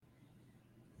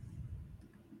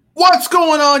What's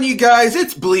going on, you guys?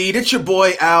 It's Bleed. It's your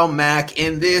boy Al Mack,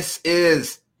 and this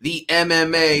is the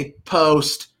MMA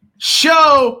Post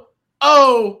Show.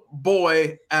 Oh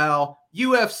boy, Al.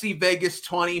 UFC Vegas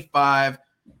 25.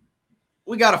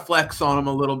 We got to flex on them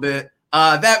a little bit.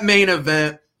 That main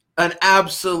event, an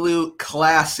absolute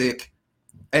classic,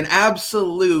 an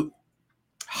absolute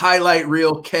highlight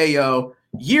reel KO.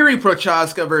 Yuri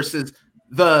Prochazka versus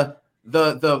the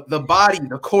body,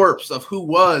 the corpse of who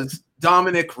was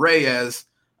Dominic Reyes.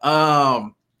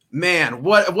 Man,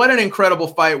 what an incredible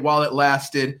fight while it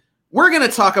lasted. We're going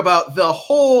to talk about the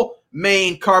whole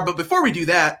main card, but before we do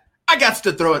that, I got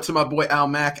to throw it to my boy Al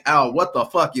Mack. Al, what the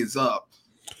fuck is up?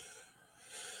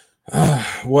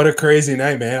 What a crazy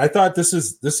night, man. I thought this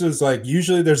was like,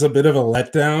 usually there's a bit of a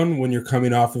letdown when you're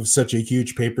coming off of such a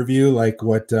huge pay-per-view like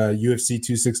what UFC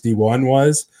 261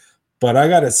 was. But I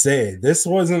got to say, this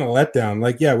wasn't a letdown.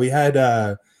 Like, yeah, we had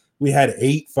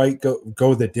 8 fight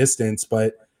go the distance,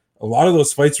 but a lot of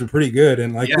those fights were pretty good.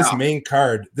 And like this main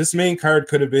card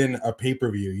could have been a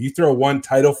pay-per-view. You throw one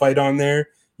title fight on there,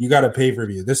 you got a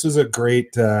pay-per-view. This was a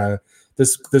great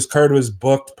this card was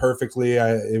booked perfectly.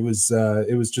 It was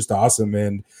just awesome.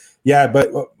 And yeah, but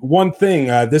one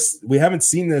thing, we haven't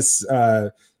seen this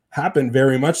happen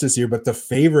very much this year, but the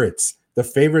favorites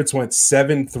went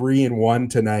 7-3-1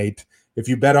 tonight. If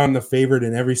you bet on the favorite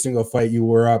in every single fight, you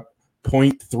were up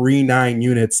 0.39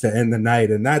 units to end the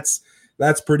night. And that's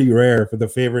pretty rare for the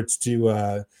favorites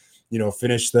to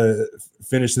finish the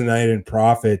night in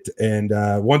profit. And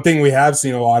one thing we have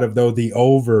seen a lot of, though, the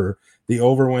over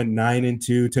went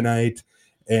 9-2 tonight.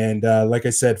 And like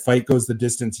I said, fight goes the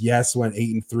distance. Yes, went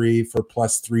 8-3 for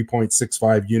plus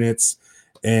 3.65 units.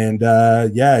 And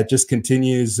it just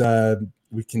continues.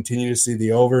 We continue to see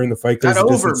the over, and the fight goes that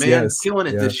the over, distance. man, yes. killing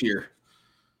it this year.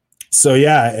 So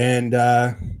yeah, and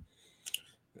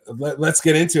let's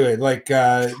get into it. Like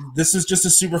this is just a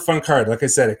super fun card. Like I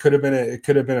said, it could have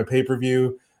been a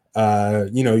pay-per-view.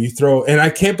 You throw, and I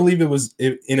can't believe it was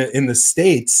in the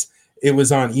States. It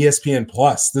was on ESPN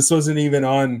Plus. This wasn't even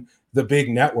on the big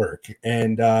network.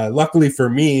 And luckily for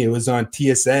me, it was on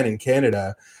TSN in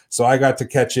Canada. So I got to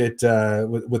catch it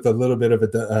with a little bit of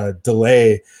a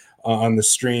delay on the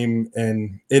stream.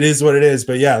 And it is what it is.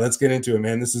 But yeah, let's get into it,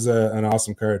 man. This is an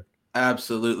awesome card.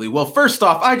 Absolutely. Well, first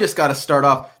off, I just got to start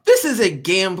off. This is a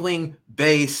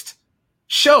gambling-based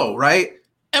show, right?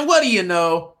 And what do you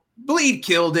know? Bleed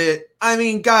killed it. I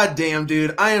mean, goddamn,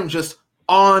 dude. I am just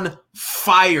on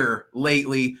fire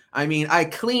lately. I mean, I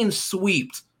clean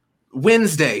sweeped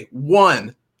Wednesday,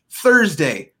 1,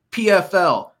 Thursday,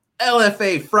 PFL,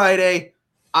 LFA Friday.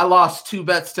 I lost 2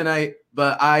 bets tonight,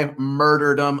 but I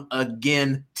murdered them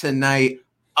again tonight.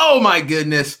 Oh my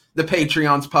goodness. The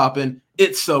Patreon's popping.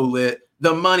 It's so lit.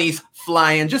 The money's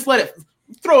flying. Just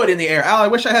throw it in the air. Al, I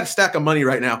wish I had a stack of money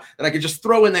right now that I could just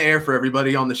throw in the air for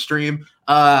everybody on the stream.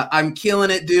 I'm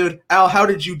killing it, dude. Al, how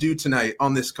did you do tonight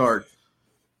on this card?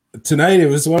 Tonight, it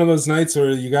was one of those nights where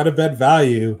you got to bet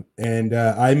value, and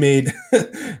I made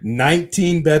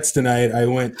 19 bets tonight. I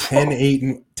went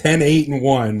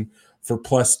 10-8-1 for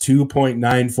plus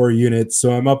 2.94 units.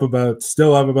 So I'm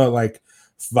still up about like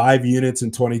 5 units in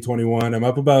 2021. I'm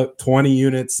up about 20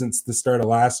 units since the start of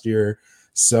last year.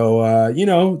 So,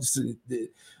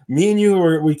 me and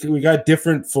you we got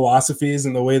different philosophies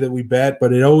in the way that we bet, but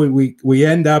we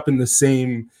end up in the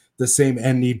same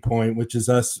ending point, which is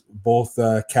us both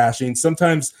cashing.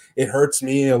 Sometimes it hurts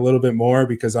me a little bit more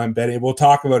because I'm betting. We'll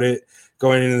talk about it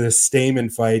going into the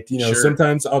Stamen fight. Sure.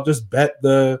 Sometimes I'll just bet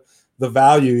the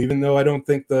value, even though I don't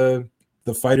think the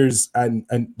fighters and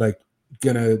like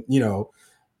gonna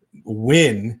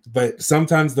win, but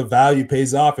sometimes the value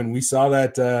pays off, and we saw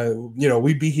that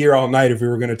we'd be here all night if we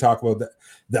were going to talk about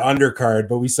the undercard,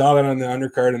 but we saw that on the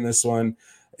undercard in this one.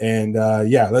 And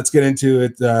let's get into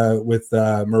it with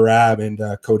Merab and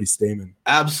Cody Stamen.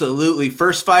 Absolutely.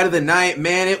 First fight of the night,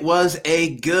 man, it was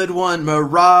a good one.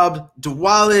 Merab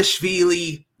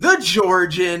Dvalishvili, the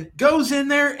Georgian, goes in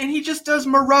there and he just does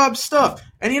Merab stuff.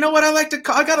 And you know what I like to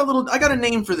call? I got a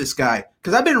name for this guy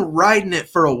because I've been riding it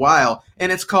for a while,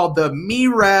 and it's called the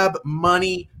Merab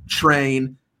Money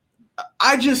Train.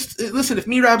 Listen, if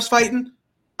Merab's fighting,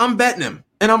 I'm betting him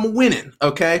and I'm winning.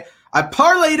 Okay. I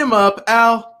parlayed him up.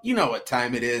 Al, you know what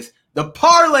time it is. The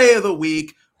parlay of the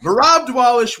week. Merab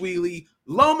Dvalishvili,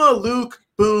 Loma Luke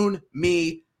Boone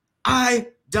me. I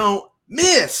don't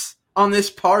miss on this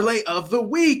parlay of the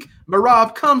week.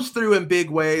 Merab comes through in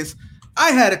big ways.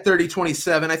 I had a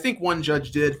 30-27. I think one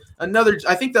judge did. I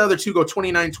think the other two go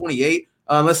 29-28,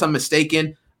 unless I'm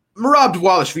mistaken. Merab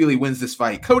Dvalishvili wins this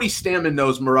fight. Cody Stamen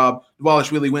knows Merab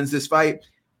Dvalishvili wins this fight.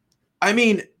 I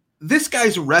mean, this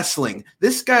guy's wrestling,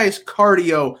 this guy's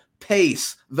cardio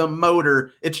pace, the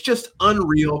motor. It's just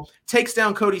unreal. Takes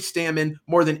down Cody Stamann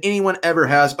more than anyone ever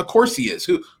has. Of course he is.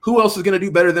 Who else is going to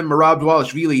do better than Merab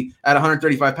Dvalishvili at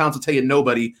 135 pounds? I'll tell you,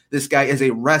 nobody. This guy is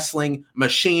a wrestling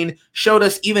machine. Showed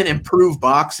us even improved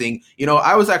boxing.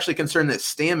 I was actually concerned that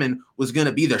Stamann was going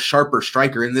to be the sharper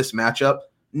striker in this matchup.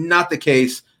 Not the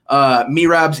case.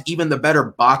 Merab's even the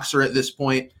better boxer at this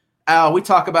point. Al, we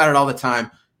talk about it all the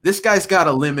time. This guy's got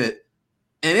a limit.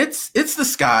 And it's the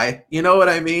sky, you know what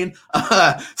I mean?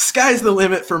 Sky's the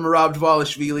limit for Merab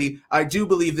Dvalishvili. I do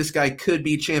believe this guy could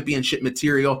be championship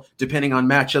material, depending on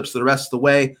matchups the rest of the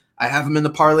way. I have him in the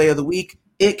parlay of the week.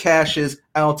 It cashes.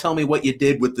 Al, tell me what you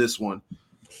did with this one.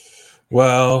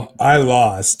 Well, I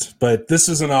lost, but this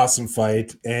is an awesome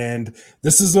fight. And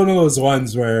this is one of those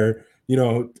ones where,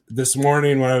 this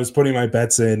morning when I was putting my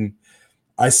bets in,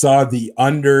 I saw the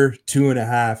under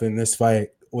 2.5 in this fight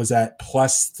was at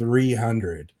plus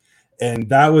 300. And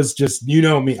that was just,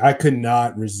 me, I could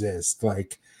not resist.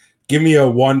 Like, give me a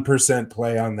 1%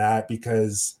 play on that,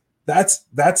 because that's,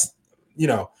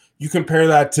 you compare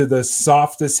that to the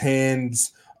softest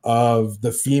hands of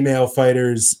the female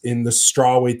fighters in the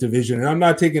strawweight division. And I'm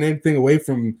not taking anything away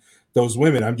from those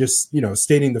women. I'm just,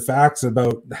 stating the facts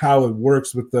about how it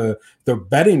works with the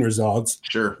betting results.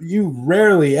 Sure. You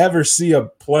rarely ever see a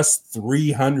plus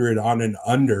 300 on an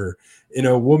under in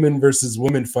a woman versus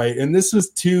woman fight. And this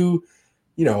was two,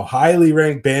 highly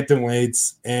ranked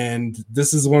bantamweights. And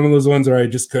this is one of those ones where I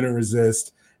just couldn't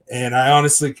resist. And I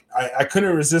honestly, I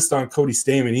couldn't resist on Cody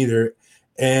Stamann either.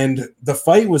 And the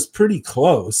fight was pretty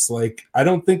close. Like, I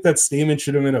don't think that Stamann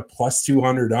should have been a plus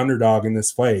 200 underdog in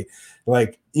this fight.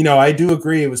 Like, I do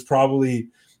agree. It was probably,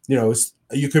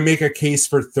 you can make a case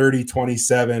for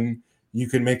 30-27. You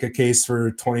can make a case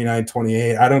for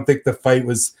 29-28. I don't think the fight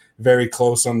was very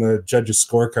close on the judges'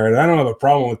 scorecard. I don't have a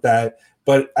problem with that.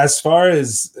 But as far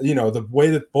as, the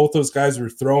way that both those guys were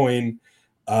throwing,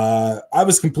 I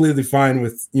was completely fine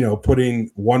with, putting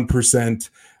 1%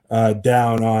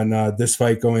 down on this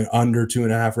fight going under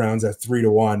 2.5 rounds at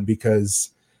 3-1, because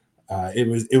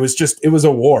it was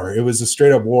a war. It was a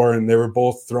straight up war, and they were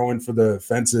both throwing for the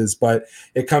fences. But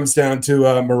it comes down to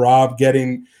Merab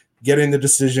getting the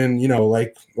decision,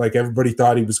 like everybody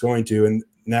thought he was going to. And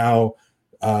now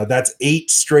that's 8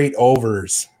 straight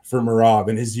overs for Merab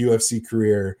in his UFC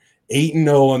career.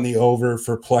 8-0 on the over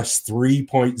for plus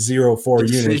 3.04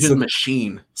 units. Decision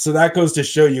machine. So that goes to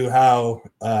show you how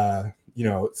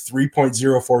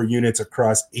 3.04 units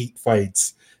across 8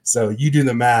 fights. So you do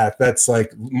the math. That's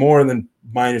like more than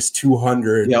minus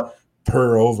 200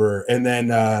 per over. And then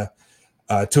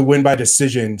to win by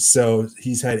decision. So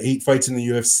he's had 8 fights in the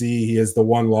UFC. He has the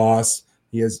 1 loss.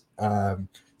 He has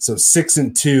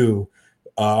 6-2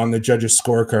 on the judges'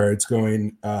 scorecards,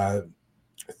 going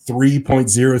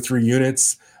 3.03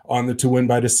 units on the to win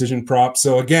by decision prop.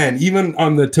 So again, even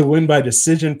on the to win by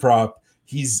decision prop,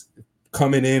 he's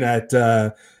coming in at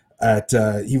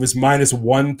he was minus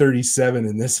 137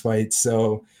 in this fight.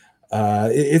 So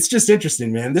it's just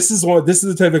interesting, man. This is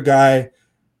the type of guy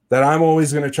that I'm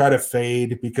always going to try to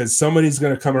fade, because somebody's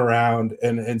going to come around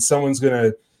and someone's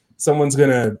going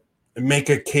to make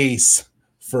a case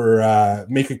for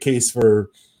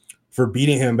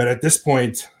beating him. But at this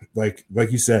point, like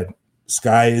you said,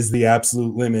 sky is the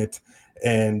absolute limit.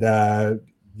 And but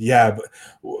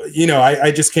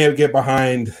I just can't get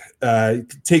behind,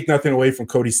 take nothing away from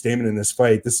Cody Stamann in this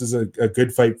fight. This is a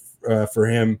good fight for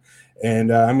him.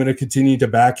 And I'm going to continue to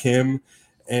back him.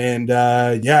 And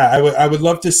I would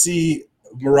love to see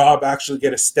Merab actually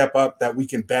get a step up that we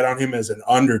can bet on him as an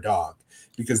underdog,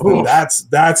 because then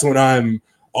that's when I'm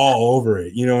all over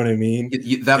it. You know what I mean?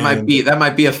 That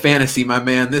might be a fantasy, my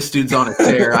man. This dude's on a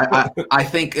tear. I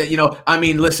think,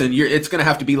 listen, it's going to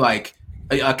have to be like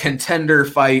a contender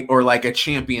fight or like a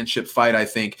championship fight, I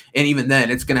think. And even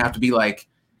then, it's going to have to be like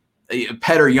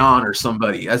Petr Yan or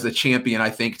somebody as a champion, I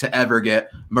think, to ever get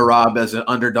Merab as an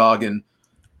underdog. And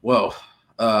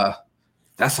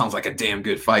that sounds like a damn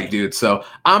good fight, dude. So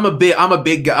I'm a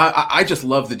big guy. I just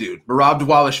love the dude. Merab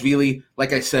Dvalishvili,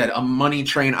 like I said, a money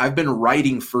train. I've been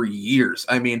writing for years.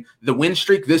 I mean, the win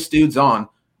streak this dude's on,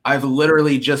 I've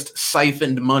literally just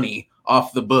siphoned money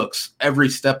off the books every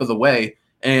step of the way.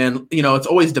 And, it's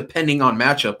always depending on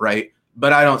matchup, right?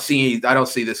 But I don't see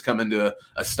this coming to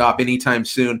a stop anytime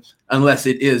soon, unless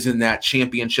it is in that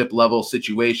championship level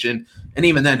situation. And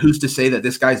even then, who's to say that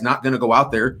this guy's not going to go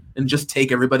out there and just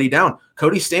take everybody down?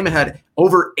 Cody Stamann had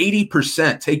over 80%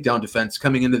 takedown defense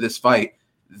coming into this fight.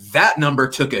 That number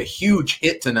took a huge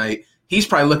hit tonight. He's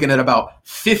probably looking at about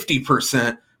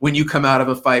 50% when you come out of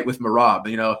a fight with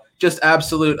Merab. Just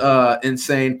absolute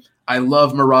insane. I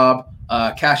love Merab.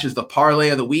 Cash is the parlay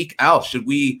of the week. Al, should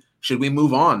we Should we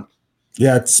move on?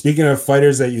 Yeah, speaking of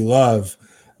fighters that you love,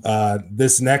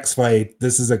 this next fight,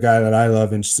 this is a guy that I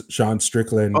love, and Sean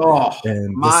Strickland. Oh,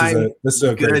 and my this is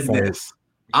a great fight.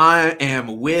 I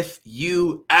am with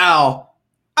you, Al.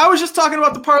 I was just talking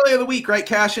about the parlay of the week, right,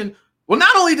 Cashin? Well,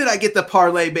 not only did I get the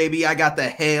parlay, baby, I got the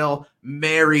Hail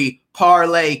Mary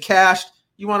parlay cashed.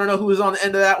 You want to know who was on the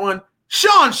end of that one?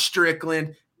 Sean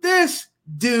Strickland. This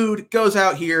dude goes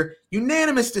out here.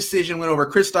 Unanimous decision went over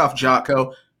Krzysztof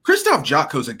Jotko. Krzysztof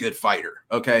Jotko's a good fighter,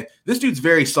 okay? This dude's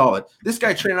very solid. This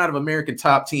guy trained out of American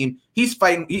Top Team. He's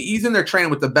fighting. He's in there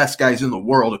training with the best guys in the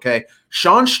world, okay?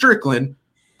 Sean Strickland,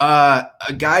 a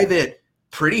guy that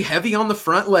pretty heavy on the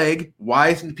front leg.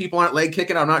 Why people aren't leg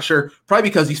kicking, I'm not sure. Probably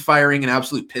because he's firing an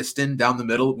absolute piston down the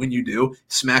middle when you do,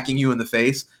 smacking you in the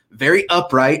face. Very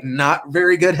upright, not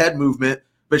very good head movement.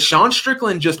 But Sean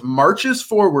Strickland just marches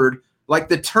forward like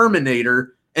the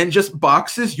Terminator and just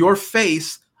boxes your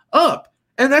face up.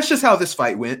 And that's just how this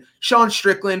fight went. Sean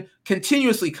Strickland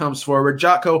continuously comes forward.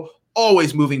 Jotko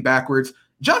always moving backwards.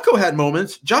 Jotko had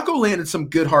moments. Jotko landed some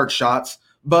good hard shots,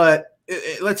 but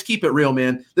let's keep it real,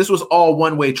 man. This was all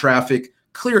one-way traffic.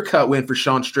 Clear-cut win for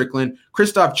Sean Strickland.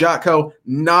 Krzysztof Jotko,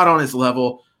 not on his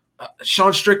level.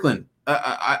 Sean Strickland,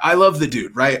 I love the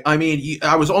dude, right? I mean,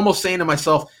 I was almost saying to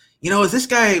myself, is this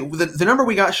guy, the number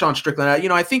we got Sean Strickland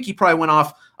at, I think he probably went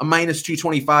off a minus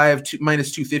 225 to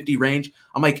minus 250 range.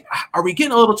 I'm like, are we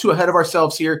getting a little too ahead of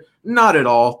ourselves here? Not at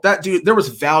all. That dude, there was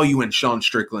value in Sean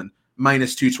Strickland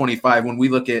minus 225 when we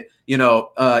look at,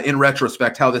 in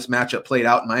retrospect, how this matchup played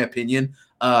out, in my opinion.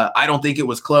 I don't think it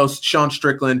was close. Sean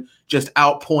Strickland just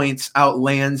outpoints,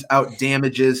 outlands,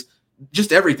 outdamages,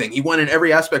 just everything. He won in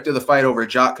every aspect of the fight over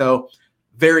Jotko.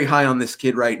 Very high on this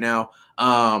kid right now.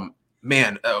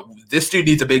 This dude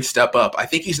needs a big step up. I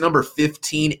think he's number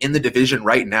 15 in the division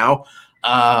right now.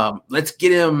 Let's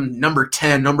get him number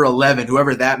 10, number 11,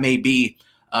 whoever that may be.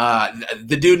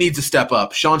 The dude needs to step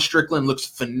up. Sean Strickland looks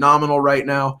phenomenal right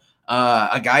now.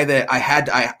 A guy that I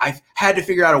had to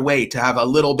figure out a way to have a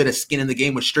little bit of skin in the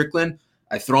game with Strickland.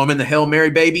 I throw him in the Hail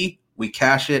Mary, baby. We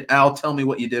cash it. Al, tell me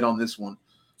what you did on this one.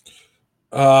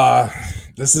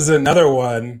 This is another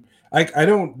one. I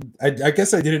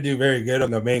guess I didn't do very good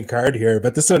on the main card here,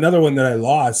 but this is another one that I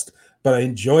lost, but I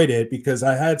enjoyed it because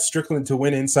I had Strickland to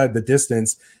win inside the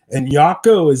distance, and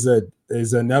Jotko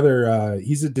is another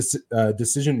he's a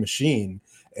decision machine,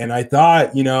 and I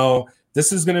thought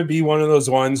this is going to be one of those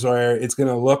ones where it's going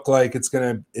to look like it's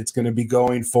going to be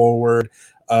going forward.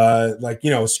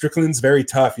 Strickland's very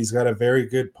tough. He's got a very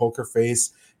good poker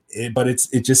face. But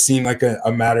it just seemed like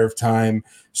a matter of time.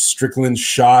 Strickland's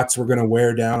shots were going to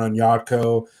wear down on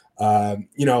Jotko.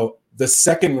 The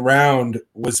second round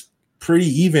was pretty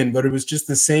even, but it was just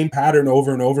the same pattern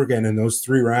over and over again in those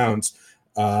 3 rounds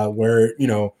where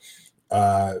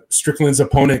Strickland's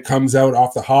opponent comes out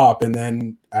off the hop, and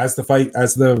then as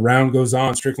the round goes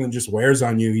on, Strickland just wears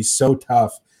on you. He's so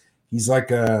tough. He's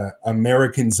like a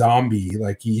American zombie.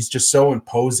 Like, he's just so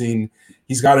imposing.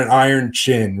 He's got an iron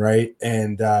chin, right?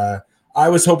 And I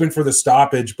was hoping for the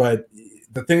stoppage, but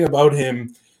the thing about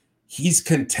him, he's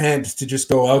content to just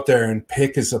go out there and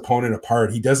pick his opponent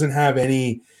apart. He doesn't have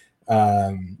any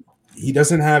he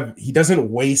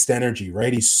doesn't waste energy,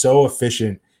 right? He's so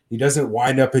efficient. He doesn't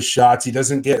wind up his shots. He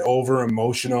doesn't get over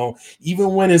emotional.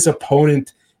 Even when his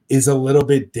opponent is a little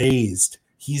bit dazed,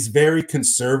 he's very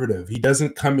conservative. He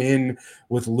doesn't come in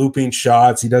with looping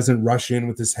shots. He doesn't rush in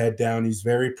with his head down. He's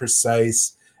very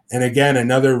precise. And again,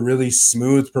 another really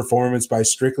smooth performance by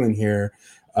Strickland here.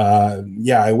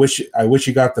 I wish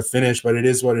he got the finish, but it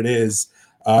is what it is.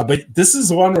 But this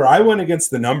is one where I went against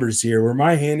the numbers here, where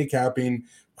my handicapping,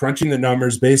 crunching the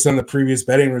numbers based on the previous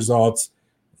betting results,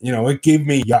 it gave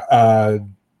me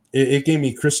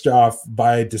Krzysztof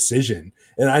by decision.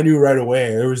 And I knew right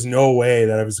away there was no way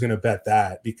that I was going to bet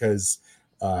that because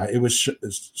it was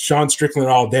Sean Strickland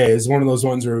all day. It's one of those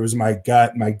ones where it was my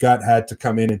gut. My gut had to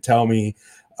come in and tell me,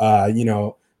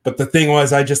 But the thing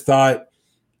was, I just thought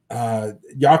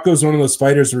Jotko's one of those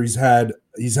fighters where he's had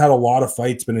a lot of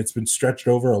fights, but it's been stretched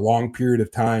over a long period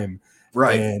of time.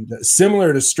 Right. And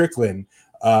similar to Strickland.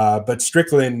 But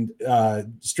Strickland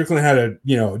had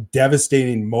a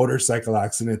devastating motorcycle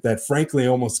accident that frankly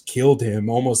almost killed him,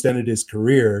 almost ended his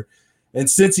career. And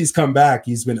since he's come back,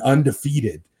 he's been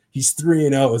undefeated. He's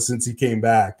 3-0 since he came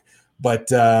back.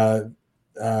 But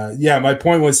my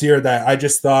point was here that I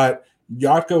just thought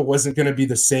Jotko wasn't going to be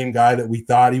the same guy that we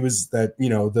thought he was. That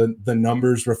the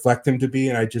numbers reflect him to be,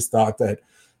 and I just thought that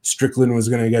Strickland was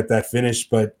going to get that finish.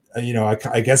 But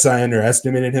I guess I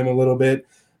underestimated him a little bit.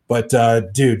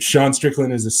 But, dude, Sean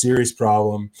Strickland is a serious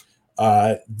problem.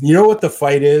 You know what the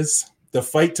fight is? the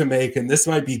fight to make, and this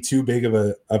might be too big of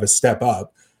a step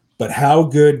up, but how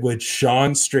good would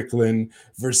Sean Strickland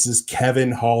versus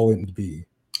Kevin Holland be?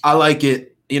 I like it.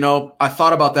 I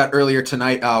thought about that earlier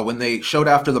tonight when they showed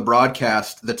after the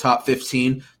broadcast the top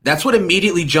 15. That's what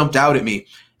immediately jumped out at me.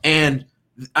 And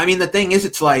I mean, the thing is,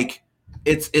 it's like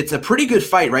it's a pretty good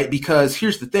fight, right? Because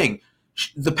here's the thing: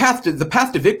 the path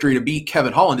to victory to beat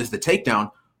Kevin Holland is the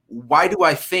takedown. Why do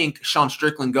I think Sean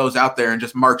Strickland goes out there and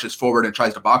just marches forward and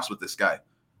tries to box with this guy?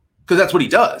 Because that's what he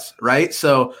does, right?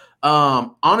 So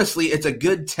honestly, it's a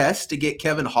good test to get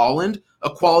Kevin Holland a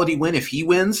quality win if he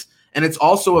wins. And it's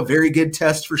also a very good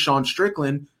test for Sean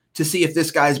Strickland to see if this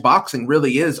guy's boxing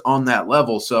really is on that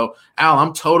level. So, Al,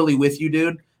 I'm totally with you,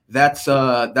 dude. That's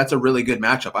a really good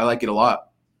matchup. I like it a lot.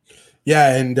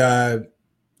 Yeah, and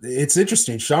it's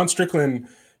interesting. Sean Strickland,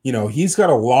 he's got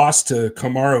a loss to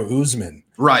Kamaru Usman.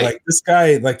 Right. Like this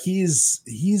guy, like he's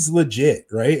legit,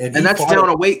 right? And that's down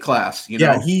a weight class,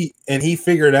 Yeah, he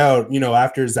figured out,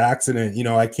 after his accident,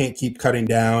 I can't keep cutting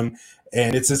down.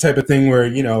 And it's this type of thing where,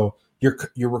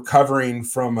 you're recovering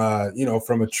from a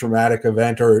traumatic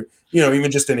event or,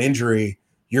 even just an injury.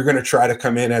 You're going to try to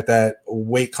come in at that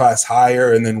weight class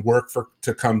higher and then work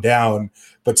to come down.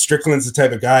 But Strickland's the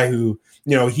type of guy who,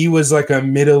 he was like a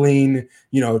middling,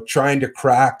 trying to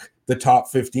crack the top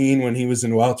 15 when he was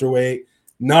in welterweight.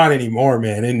 Not anymore,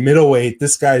 man. In middleweight,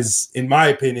 in my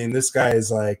opinion, this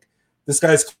guy's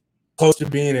close to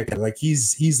being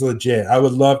he's legit. I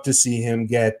would love to see him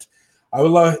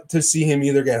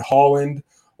either get Holland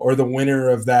or the winner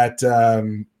of that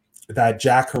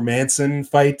Jack Hermanson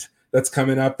fight that's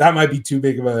coming up. That might be too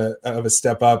big of a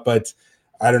step up, but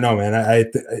I don't know, man. I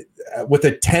with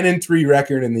a 10-3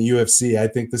 record in the UFC, I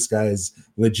think this guy is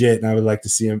legit, and I would like to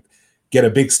see him get a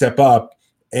big step up.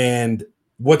 And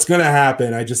what's going to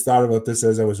happen, I just thought about this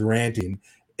as I was ranting,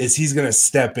 is he's going to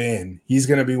step in. He's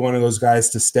going to be one of those guys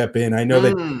to step in. I know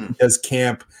that he does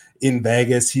camp in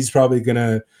Vegas. He's probably going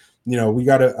to, we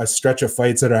got a stretch of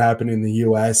fights that are happening in the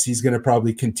U.S. He's going to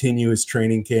probably continue his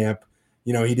training camp.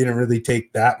 He didn't really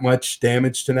take that much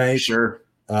damage tonight. Sure.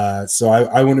 So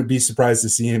I wouldn't be surprised to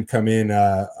see him come in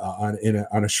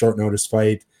on a short notice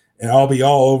fight, and I'll be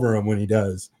all over him when he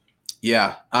does.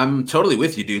 Yeah, I'm totally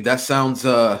with you, dude. That sounds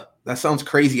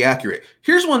crazy accurate.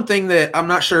 Here's one thing that I'm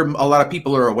not sure a lot of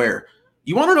people are aware.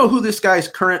 You want to know who this guy's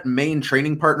current main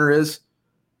training partner is?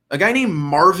 A guy named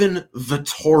Marvin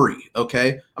Vettori,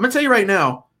 okay? I'm going to tell you right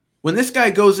now, when this guy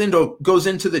goes into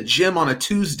the gym on a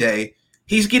Tuesday,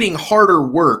 he's getting harder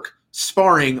work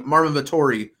sparring Marvin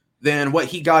Vettori than what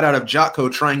he got out of Jocko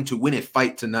trying to win a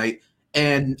fight tonight.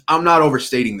 And I'm not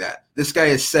overstating that. This guy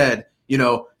has said,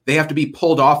 they have to be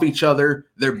pulled off each other.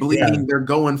 They're bleeding. Yeah. They're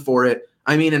going for it.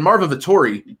 I mean, and Marvin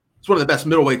Vettori is one of the best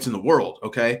middleweights in the world,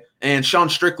 okay? And Sean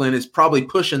Strickland is probably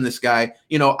pushing this guy.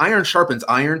 Iron sharpens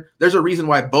iron. There's a reason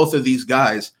why both of these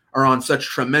guys are on such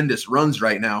tremendous runs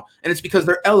right now, and it's because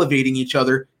they're elevating each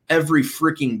other every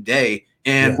freaking day,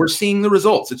 and we're seeing the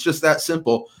results. It's just that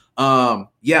simple.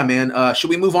 Yeah, man.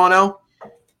 Should we move on now?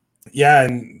 Yeah,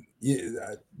 and,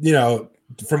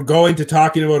 from going to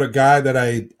talking about a guy that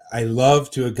I love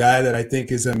to a guy that I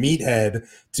think is a meathead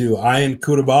to Ian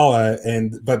Cutelaba,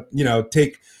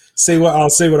 I'll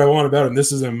say what I want about him.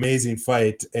 This is an amazing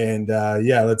fight, and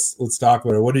let's talk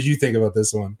about it. What did you think about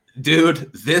this one, dude?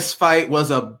 This fight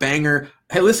was a banger.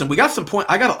 Hey, listen, we got some point.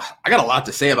 I got a lot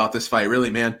to say about this fight, really,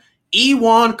 man.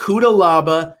 Ion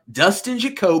Cutelaba, Dustin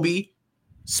Jacoby,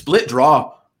 split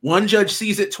draw. One judge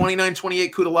sees it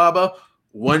 29-28 Cutelaba.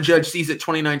 One judge sees it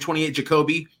 29-28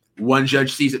 Jacoby. One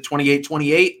judge sees it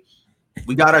 28-28.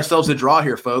 We got ourselves a draw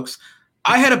here, folks.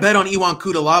 I had a bet on Ion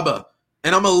Cutelaba,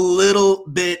 and I'm a little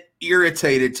bit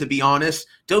irritated, to be honest.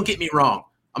 Don't get me wrong.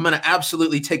 I'm going to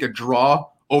absolutely take a draw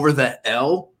over the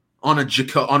L on a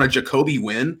Jacoby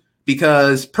win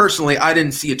because, personally, I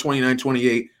didn't see a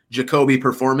 29-28 Jacoby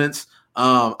performance.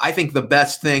 I think the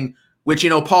best thing, which,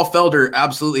 Paul Felder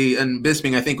absolutely, and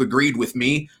Bisping, I think, agreed with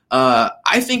me.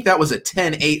 I think that was a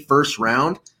 10-8 first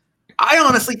round. I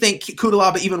honestly think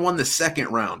Cutelaba even won the second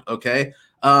round, okay?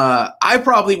 I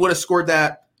probably would have scored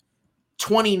that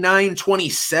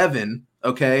 29-27,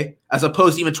 okay, as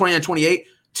opposed to even 29-28.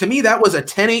 To me, that was a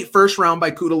 10-8 first round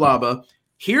by Cutelaba.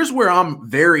 Here's where I'm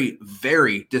very,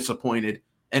 very disappointed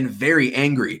and very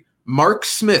angry.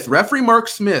 Referee Mark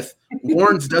Smith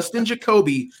warns Dustin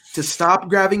Jacoby to stop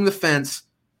grabbing the fence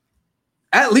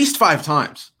at least 5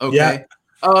 times, okay?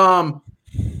 Yeah.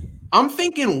 I'm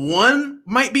thinking one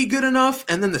might be good enough,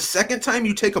 and then the second time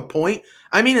you take a point.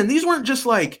 I mean, and these weren't just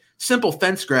like simple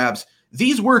fence grabs.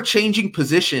 these were changing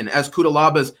position as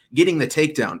Kutalaba's getting the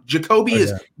takedown. Jacoby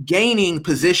is gaining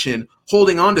position,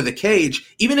 holding onto the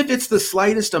cage, even if it's the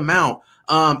slightest amount.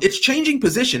 It's changing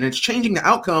position. It's changing the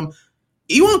outcome.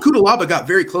 Ion Cutelaba got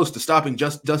very close to stopping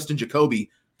Dustin Jacoby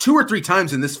 2 or 3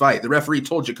 times in this fight. The referee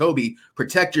told Jacoby,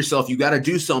 protect yourself. You got to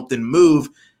do something, move.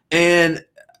 And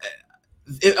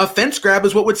a fence grab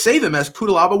is what would save him, as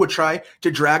Cutelaba would try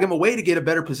to drag him away to get a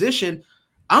better position.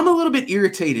 I'm a little bit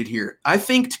irritated here. I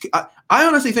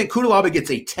honestly think Cutelaba gets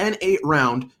a 10-8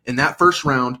 round in that first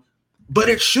round, but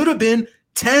it should have been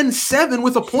 10-7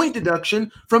 with a point deduction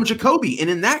from Jacoby. And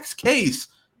in that case,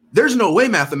 there's no way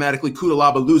mathematically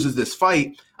Cutelaba loses this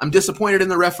fight. I'm disappointed in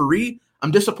the referee.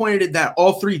 I'm disappointed that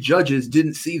all 3 judges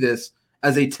didn't see this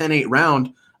as a 10-8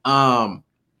 round.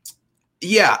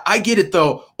 Yeah, I get it,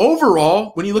 though. Overall,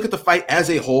 when you look at the fight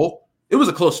as a whole, it was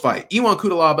a close fight. Ion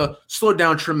Cutelaba slowed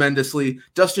down tremendously.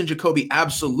 Dustin Jacoby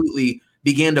absolutely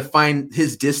began to find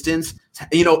his distance.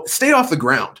 Stayed off the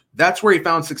ground. That's where he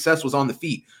found success, was on the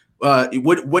feet. What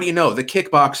do you know? The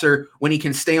kickboxer, when he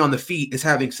can stay on the feet, is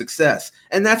having success.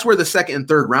 And that's where the second and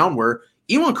third round were.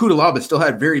 Ion Cutelaba still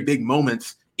had very big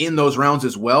moments in those rounds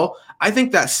as well. I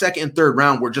think that second and third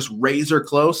round were just razor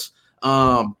close.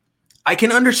 I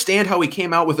can understand how he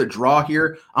came out with a draw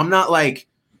here. I'm not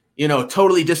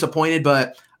totally disappointed,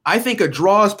 but I think a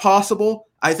draw is possible.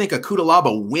 I think a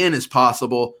Cutelaba win is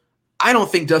possible. I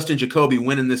don't think Dustin Jacoby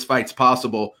winning this fight's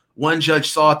possible. One judge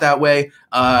saw it that way.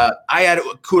 I had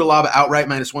Cutelaba outright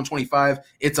 -125.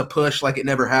 It's a push like it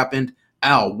never happened.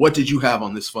 Al, what did you have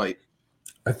on this fight?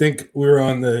 I think we were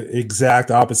on the exact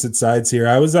opposite sides here.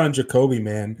 I was on Jacoby,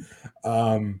 man.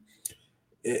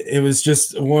 It was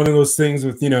just one of those things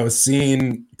with,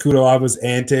 seeing Cutelaba's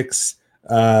antics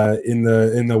in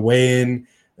the weigh-in,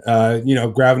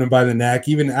 grabbing him by the neck,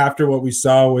 even after what we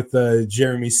saw with the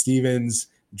Jeremy Stevens,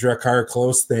 Drakkar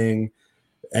Klose thing.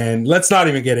 And let's not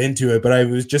even get into it, but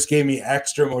just gave me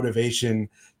extra motivation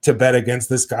to bet against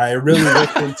this guy. I really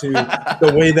looked into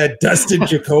the way that Dustin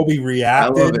Jacoby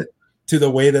reacted to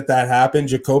the way that happened.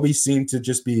 Jacoby seemed to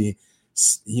just be,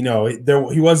 he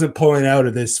wasn't pulling out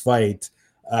of this fight,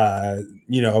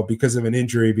 because of an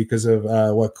injury, because of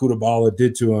what Cutelaba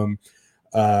did to him,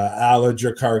 a la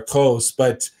Drakkar Klose.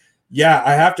 But yeah,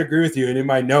 I have to agree with you. And in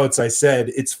my notes, I said,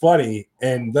 it's funny.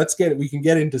 And we can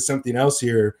get into something else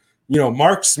here.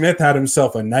 Mark Smith had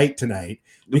himself a night tonight.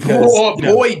 Because,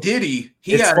 did he.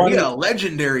 He had a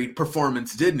legendary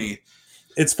performance, didn't he?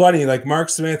 It's funny. Like, Mark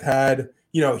Smith had,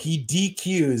 he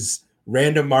DQs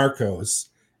Randa Marcos,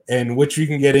 and which we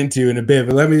can get into in a bit.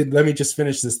 But let me just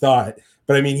finish this thought.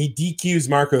 But I mean, he DQs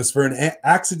Marcos for an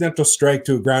accidental strike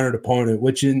to a grounded opponent,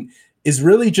 which is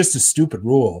really just a stupid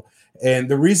rule. And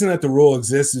the reason that the rule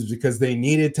exists is because they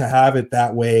needed to have it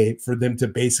that way for them to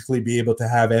basically be able to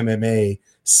have MMA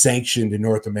sanctioned in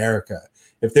North America.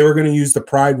 If they were going to use the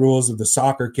pride rules of the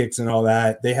soccer kicks and all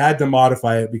that, they had to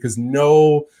modify it because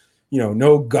no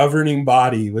governing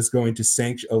body was going to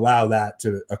allow that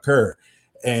to occur.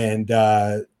 And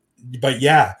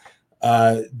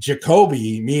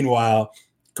Jacoby, meanwhile,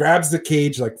 grabs the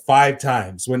cage like 5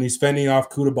 times when he's fending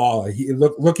off Cutelaba. He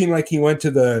looking like he went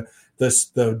to the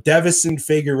Devison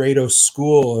Figueiredo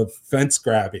school of fence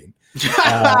grabbing.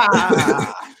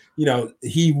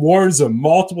 He warns him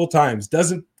multiple times,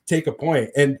 doesn't take a point,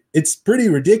 and it's pretty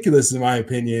ridiculous in my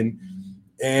opinion.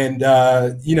 And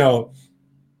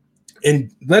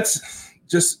and let's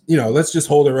just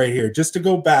hold it right here, just to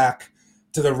go back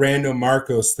to the Randa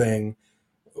Marcos thing.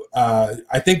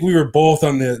 I think we were both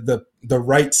on the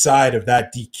right side of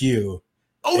that DQ.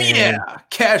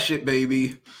 Cash it,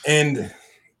 baby. And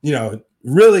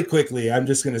really quickly, I'm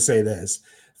just going to say this.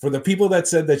 For the people that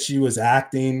said that she was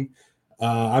acting,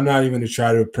 I'm not even going to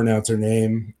try to pronounce her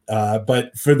name.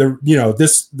 But for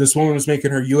this woman was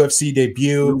making her UFC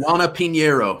debut. Luana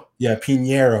Pinheiro. Yeah,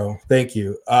 Pinheiro. Thank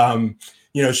you.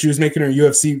 She was making her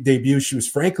UFC debut. She was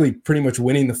frankly pretty much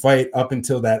winning the fight up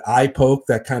until that eye poke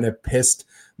that kind of pissed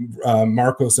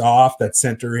Marcos off, that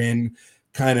sent her in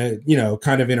kind of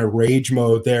in a rage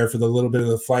mode there for the little bit of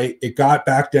the fight. It got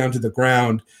back down to the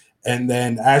ground. And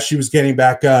then as she was getting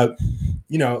back up,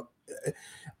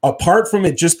 apart from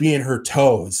it just being her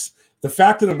toes, the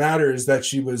fact of the matter is that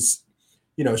she was,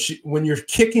 when you're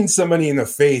kicking somebody in the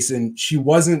face and she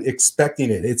wasn't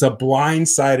expecting it, it's a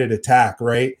blindsided attack,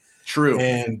 right? True.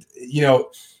 And,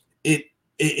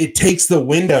 it takes the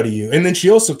wind out of you. And then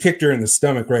she also kicked her in the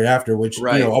stomach right after, which,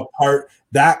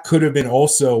 that could have been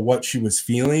also what she was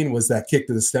feeling, was that kick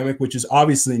to the stomach, which is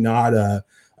obviously not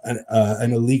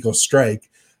an illegal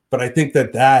strike. But I think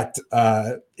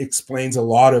that explains a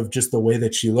lot of just the way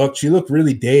that she looked. She looked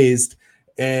really dazed.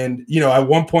 And, you know, at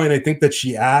one point, I think that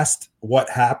she asked what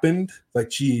happened.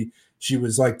 Like she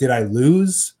was like, did I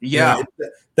lose? Yeah.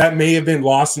 That may have been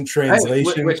lost in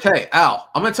translation. Hey, Al,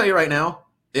 I'm going to tell you right now,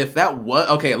 if that was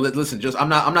okay, listen, just I'm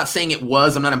not saying it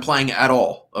was. I'm not implying it at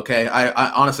all. Okay,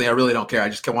 I honestly, I really don't care. I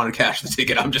just wanted to cash the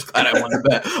ticket. I'm just glad I won the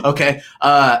bet. Okay,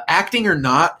 acting or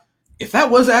not, if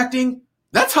that was acting,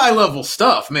 that's high level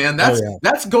stuff, man. That's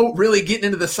really getting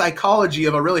into the psychology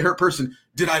of a really hurt person.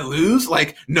 Did I lose?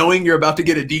 Like knowing you're about to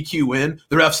get a DQ win,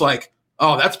 the ref's like,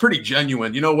 oh, that's pretty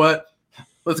genuine. You know what?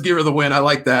 Let's give her the win. I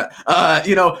like that.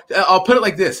 You know, I'll put it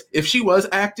like this: if she was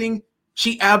acting,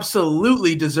 she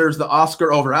absolutely deserves the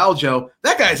Oscar over Aljo.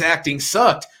 That guy's acting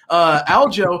sucked.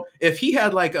 Aljo, if he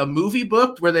had like a movie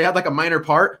booked where they had like a minor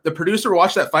part, the producer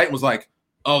watched that fight and was like,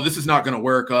 "Oh, this is not going to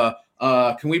work.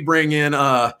 Can we bring in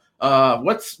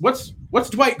what's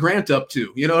Dwight Grant up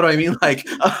to? You know what I mean? Like,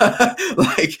 yeah,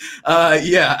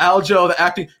 Aljo, the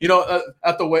acting. You know,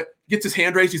 at the way gets his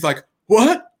hand raised, he's like,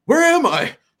 "What? Where am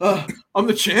I? I'm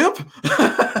the champ."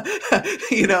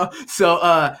 You know, so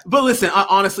but listen,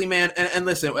 honestly, man, and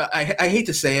listen, I hate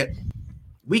to say it,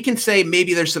 we can say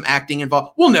maybe there's some acting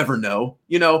involved. We'll never know.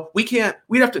 You know, we'd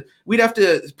have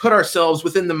to put ourselves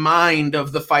within the mind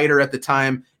of the fighter at the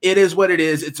time. It is what it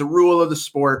is. It's a rule of the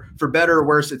sport. For better or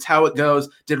worse, it's how it goes.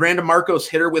 Did Randa Marcos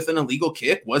hit her with an illegal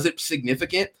kick? Was it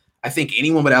significant? I think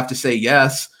anyone would have to say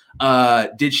yes.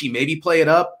 Did she maybe play it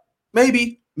up?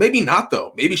 Maybe not,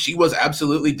 though. Maybe she was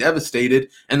absolutely devastated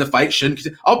and the fight shouldn't.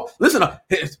 Oh, listen,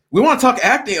 we want to talk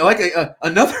acting. Like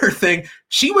another thing,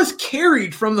 she was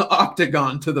carried from the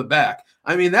octagon to the back.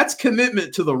 I mean, that's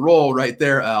commitment to the role right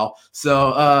there, Al.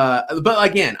 So, but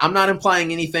again, I'm not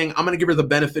implying anything. I'm going to give her the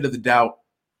benefit of the doubt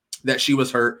that she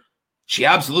was hurt. She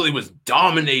absolutely was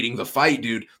dominating the fight,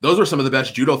 dude. Those were some of the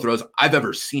best judo throws I've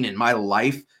ever seen in my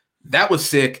life. That was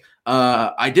sick.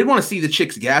 I did want to see the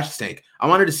chick's gas tank. I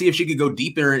wanted to see if she could go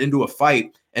deeper into a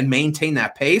fight and maintain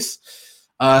that pace.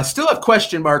 Still have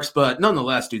question marks, but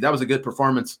nonetheless, dude, that was a good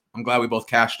performance. I'm glad we both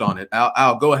cashed on it.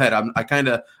 Al, go ahead. I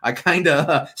kind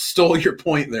of stole your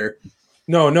point there.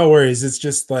 No worries. It's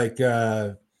just like,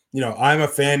 you know, I'm a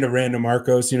fan of Randa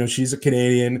Marcos. You know, she's a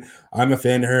Canadian. I'm a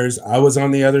fan of hers. I was on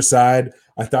the other side.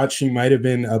 I thought she might have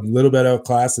been a little bit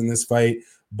outclassed in this fight,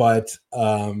 but,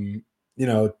 you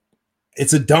know,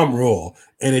 it's a dumb rule,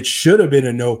 and it should have been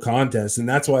a no contest. And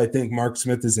that's why I think Mark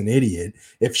Smith is an idiot.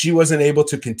 If she wasn't able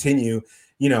to continue,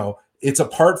 you know, it's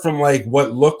apart from like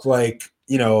what looked like,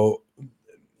 you know,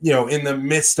 in the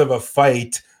midst of a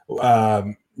fight. You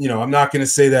know, I'm not going to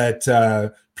say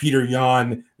that Peter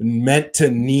Yan meant to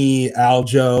knee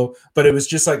Aljo, but it was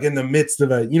just like in the midst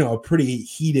of a pretty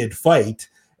heated fight.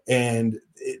 And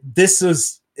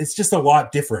it's just a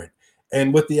lot different.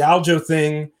 And with the Aljo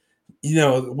thing,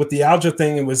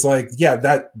 it was like,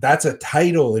 yeah, that's a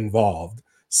title involved.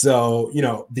 So, you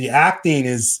know, the acting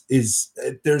is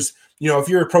there's, you know, if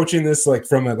you're approaching this like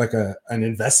from an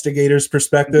investigator's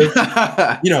perspective,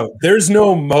 you know, there's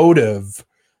no motive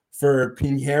for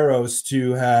Pinheiros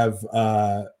to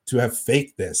have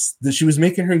faked this. She was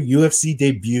making her UFC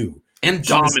debut and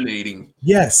dominating.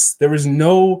 Yes, there was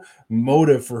no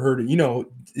motive for her to, you know,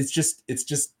 it's just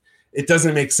it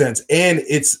doesn't make sense. And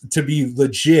it's, to be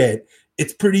legit,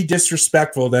 it's pretty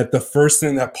disrespectful that the first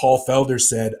thing that Paul Felder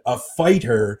said, a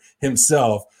fighter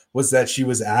himself, was that she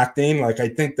was acting. Like, I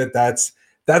think that's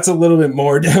a little bit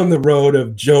more down the road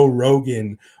of Joe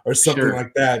Rogan or something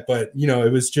like that. But, you know,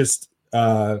 it was just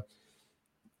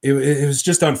it was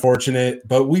just unfortunate.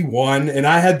 But we won, and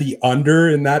I had the under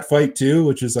in that fight too,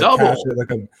 which is like a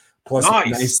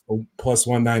nice plus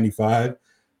 195.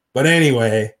 But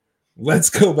anyway, let's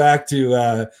go back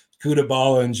to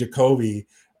Cutelaba and Jacoby.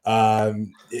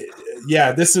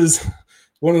 Yeah, this is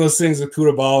one of those things with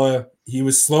Cutelaba. He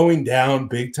was slowing down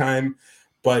big time,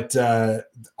 but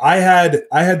I had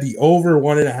the over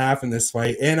 1.5 in this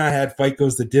fight, and I had fight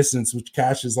goes the distance, which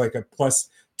cashes like a plus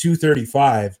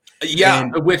 235. Yeah,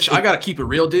 which I got to keep it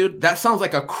real, dude. That sounds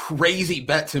like a crazy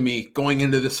bet to me going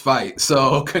into this fight.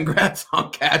 So congrats on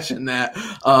catching that.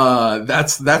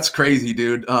 That's crazy,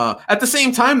 dude. At the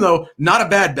same time, though, not a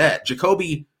bad bet.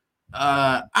 Jacoby,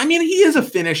 I mean, he is a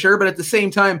finisher, but at the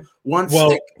same time, once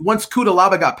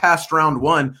Cutelaba got past round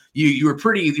one, you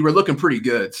were looking pretty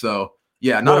good. So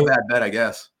yeah, not a bad bet, I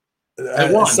guess.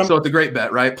 It won, so it's a great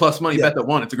bet, right? Plus money bet that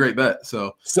won. It's a great bet.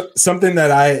 So something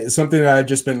that I've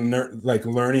just been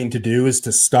learning to do is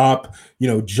to stop, you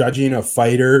know, judging a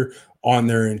fighter on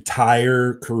their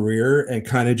entire career and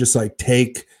kind of just like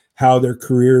take how their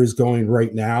career is going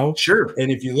right now. Sure.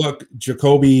 And if you look,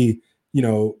 Jacoby, you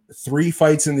know, 3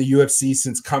 fights in the UFC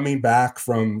since coming back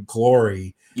from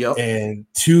Glory, and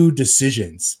 2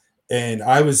 decisions. And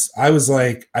I was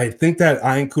like, I think that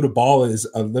Ian Cutelaba is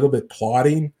a little bit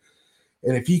plotting.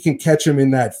 And if he can catch him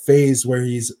in that phase where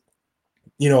he's,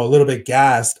 a little bit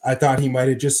gassed, I thought he might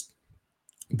have just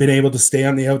been able to stay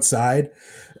on the outside.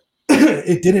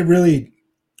 It didn't really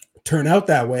turn out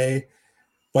that way,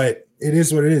 but it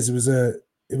is what it is. It was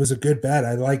a good bet.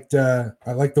 I liked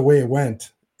the way it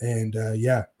went. And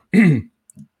yeah.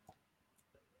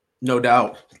 No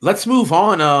doubt. Let's move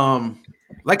on.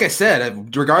 Like I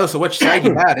said, regardless of which side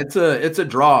you had, it's a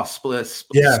draw, split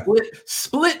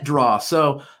draw.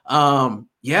 So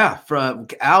for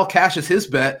Al cashes his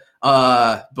bet.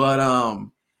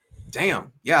 Damn,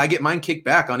 yeah, I get mine kicked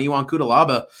back on Iwan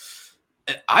Cutelaba.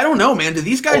 I don't know, man. Do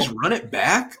these guys run it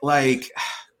back? Like,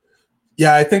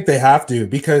 yeah, I think they have to,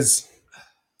 because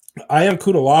Ian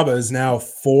Cutelaba is now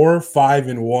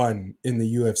 4-5-1 in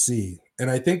the UFC,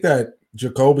 and I think that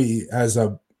Jacoby has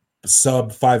a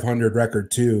sub 500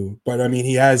 record too. But I mean,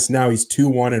 he's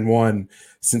 2-1-1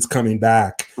 since coming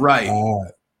back. Right.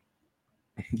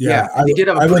 Yeah, he did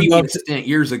have a previous stint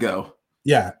years ago.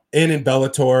 Yeah, and in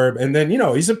Bellator, and then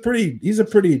he's a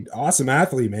pretty awesome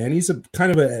athlete, man. He's a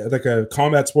kind of a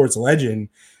combat sports legend,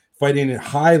 fighting at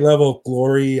high level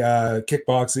glory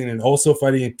kickboxing, and also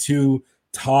fighting at 2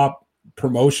 top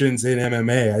promotions in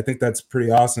MMA. I think that's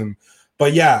pretty awesome.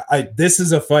 But yeah, this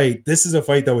is a fight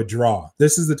that would draw.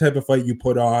 This is the type of fight you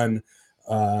put on,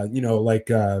 the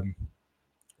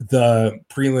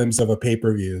prelims of a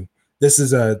pay-per-view.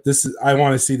 I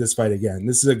want to see this fight again.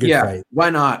 This is a good fight. Why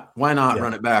not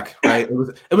run it back? Right.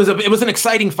 It was an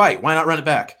exciting fight. Why not run it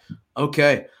back?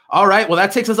 Okay. All right. Well,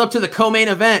 that takes us up to the co-main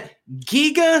event.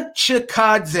 Giga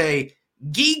Chikadze.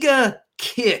 Giga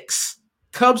kicks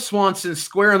Cub Swanson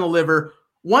square in the liver.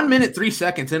 1 minute, 3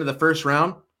 seconds into the first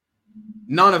round.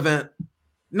 Non-event.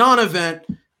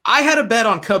 I had a bet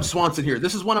on Cub Swanson here.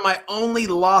 This is one of my only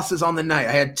losses on the night.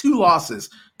 I had 2 losses.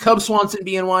 Cub Swanson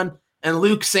being one, and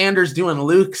Luke Sanders doing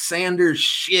Luke Sanders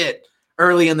shit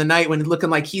early in the night when looking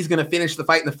like he's going to finish the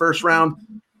fight in the first round.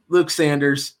 Luke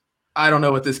Sanders, I don't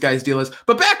know what this guy's deal is.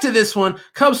 But back to this one,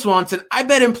 Cub Swanson, I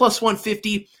bet him plus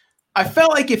 150. I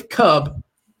felt like if Cub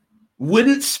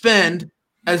wouldn't spend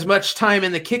as much time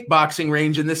in the kickboxing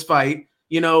range in this fight,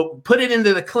 put it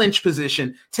into the clinch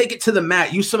position, take it to the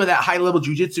mat, use some of that high-level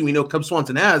jiu-jitsu we know Cub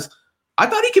Swanson has, I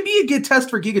thought he could be a good test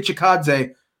for Giga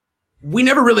Chikadze. We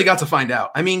never really got to find out.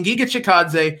 I mean, Giga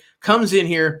Chikadze comes in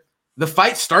here. The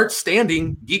fight starts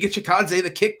standing. Giga Chikadze,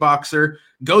 the kickboxer,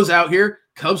 goes out here.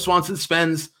 Cub Swanson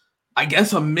spends, I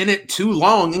guess, a minute too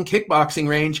long in kickboxing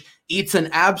range, eats an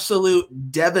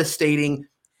absolute devastating,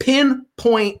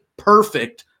 pinpoint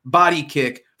perfect body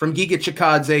kick from Giga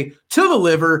Chikadze to the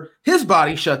liver. His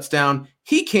body shuts down.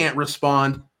 He can't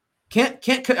respond. He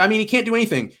can't do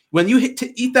anything. When you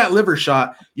eat that liver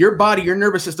shot, your body, your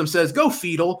nervous system says, go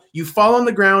fetal. You fall on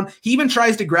the ground. He even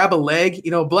tries to grab a leg,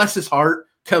 bless his heart,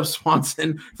 Cub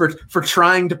Swanson, for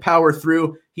trying to power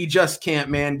through. He just can't,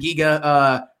 man.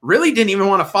 Giga really didn't even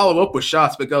want to follow up with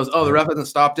shots, but goes, the ref hasn't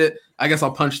stopped it. I guess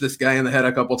I'll punch this guy in the head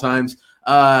a couple times.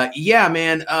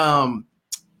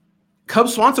 Cub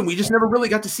Swanson, we just never really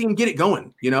got to see him get it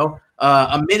going.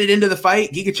 A minute into the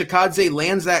fight, Giga Chikadze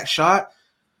lands that shot.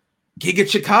 Giga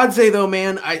Chikadze, though,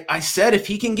 man, I said if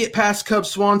he can get past Cub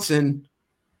Swanson,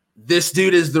 this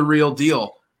dude is the real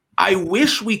deal. I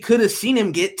wish we could have seen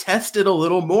him get tested a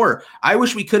little more. I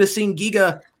wish we could have seen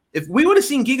Giga. If we would have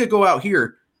seen Giga go out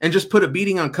here and just put a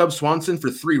beating on Cub Swanson for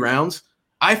 3 rounds,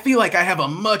 I feel like I have a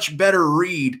much better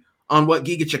read on what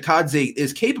Giga Chikadze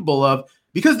is capable of,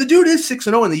 because the dude is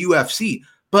 6-0 in the UFC,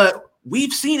 but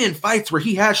we've seen in fights where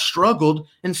he has struggled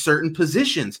in certain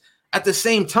positions. At the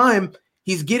same time,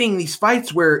 he's getting these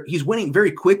fights where he's winning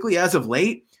very quickly as of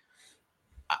late.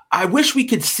 I wish we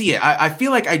could see it. I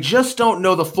feel like I just don't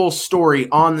know the full story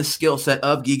on the skill set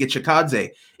of Giga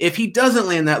Chikadze. If he doesn't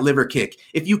land that liver kick,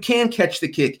 if you can catch the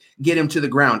kick, get him to the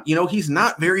ground. He's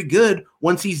not very good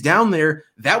once he's down there.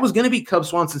 That was going to be Cub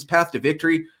Swanson's path to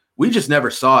victory. We just never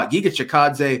saw it. Giga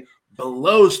Chikadze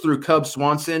blows through Cub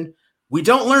Swanson. We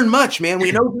don't learn much, man.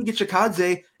 We know Giga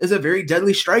Chikadze is a very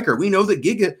deadly striker. We know that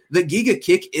the Giga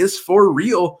kick is for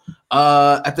real.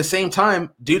 At the same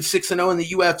time, dude 6-0 in the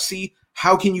UFC.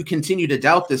 How can you continue to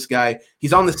doubt this guy?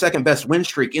 He's on the second best win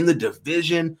streak in the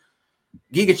division.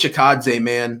 Giga Chikadze,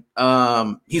 man,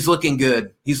 he's looking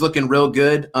good. He's looking real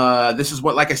good. This is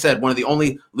like I said, one of the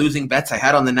only losing bets I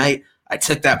had on the night. I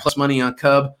took that plus money on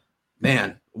Cub.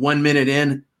 Man, 1 minute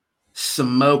in,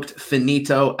 smoked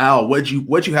finito. Al, what'd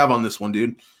you have on this one,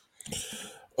 dude?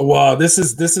 Well, this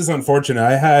is unfortunate.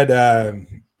 I had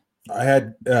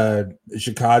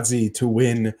Chikadze to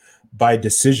win by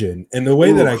decision, and the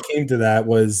way that I came to that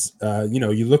was,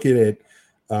 you look at it,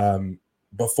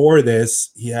 before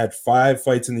this, he had 5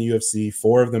 fights in the UFC,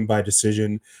 4 of them by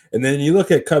decision. And then you look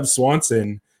at Cub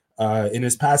Swanson, in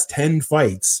his past 10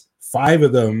 fights, 5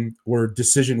 of them were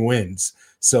decision wins.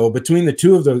 So between the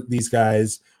two of these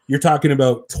guys, you're talking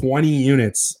about 20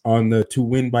 units on the to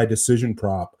win by decision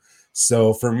prop.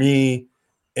 So for me,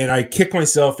 and I kick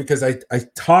myself because I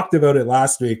talked about it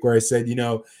last week where I said,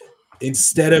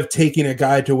 instead of taking a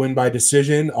guy to win by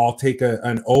decision, I'll take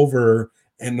an over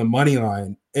and the money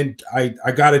line. And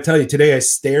I got to tell you, today I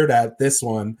stared at this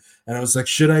one and I was like,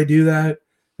 should I do that?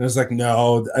 And I was like,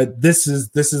 no, this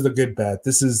is a good bet.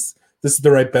 This is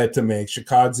the right bet to make.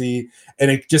 Shikazi.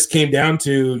 And it just came down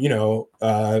to,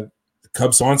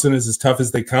 Cub Swanson is as tough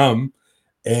as they come.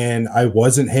 And I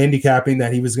wasn't handicapping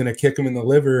that he was going to kick him in the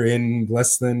liver in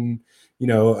less than,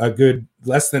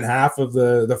 less than half of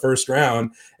the first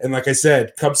round. And like I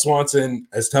said, Cub Swanson,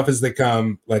 as tough as they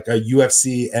come, like a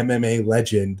UFC MMA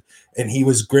legend. And he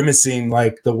was grimacing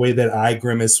like the way that I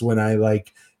grimace when I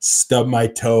like stub my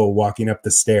toe walking up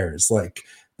the stairs. Like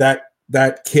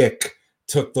that kick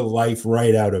took the life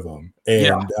right out of him.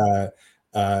 And,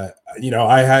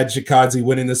 I had Shikazi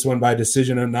winning this one by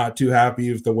decision. I'm not too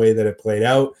happy with the way that it played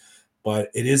out, but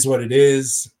it is what it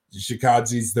is.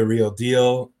 Shikazi's the real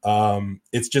deal.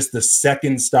 It's just the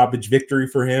second stoppage victory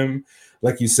for him.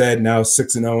 Like you said, now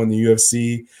 6-0 in the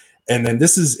UFC. And then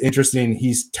this is interesting.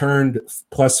 He's turned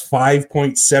plus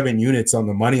 5.7 units on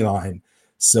the money line.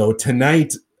 So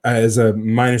tonight, as a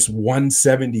minus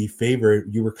 170 favorite,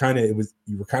 you were kind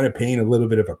of paying a little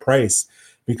bit of a price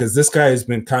because this guy has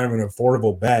been kind of an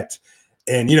affordable bet.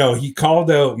 And, he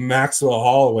called out Maxwell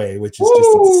Holloway, which is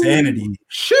just insanity.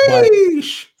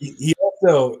 Sheesh. He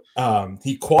also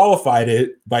he qualified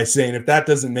it by saying, if that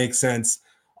doesn't make sense,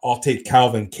 I'll take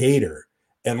Calvin Kattar.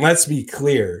 And let's be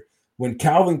clear, when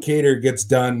Calvin Kattar gets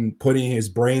done putting his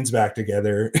brains back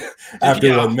together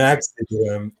after what Max did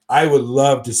to him, I would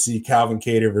love to see Calvin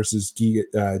Kattar versus Giga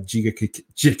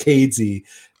Chikadze.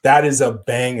 That is a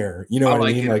banger. You know what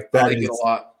I mean? Like that is a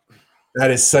lot. That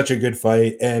is such a good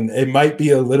fight. And it might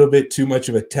be a little bit too much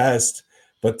of a test,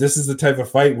 but this is the type of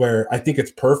fight where I think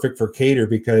it's perfect for Kattar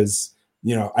because,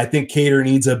 I think Kattar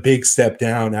needs a big step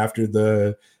down after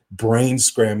the brain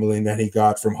scrambling that he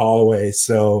got from Holloway.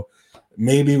 So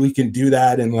maybe we can do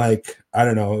that. And I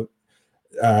don't know,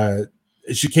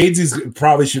 Shikadze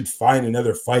probably should find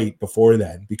another fight before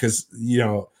then because,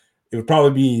 it would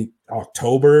probably be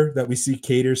October that we see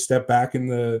Kattar step back in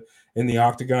the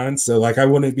octagon. So I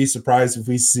wouldn't be surprised if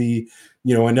we see,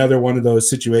 another one of those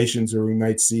situations where we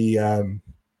might see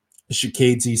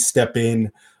Shikadze step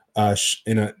in a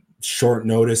short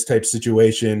notice type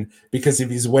situation, because if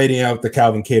he's waiting out the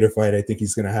Calvin Kattar fight, I think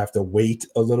he's going to have to wait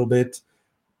a little bit.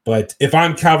 But if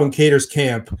I'm Calvin Kattar's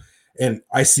camp and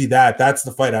I see that's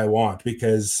the fight I want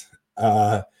because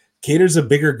Kattar's a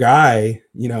bigger guy.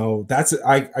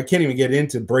 I can't even get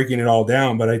into breaking it all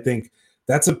down, but I think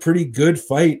that's a pretty good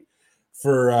fight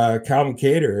for Calvin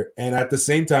Kattar. And at the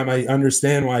same time, I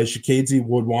understand why Shikadze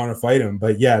would want to fight him.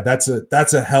 But yeah, that's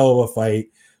a hell of a fight.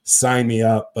 Sign me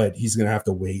up, but he's going to have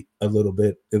to wait a little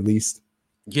bit at least.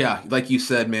 Yeah, like you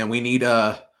said, man, we need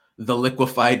the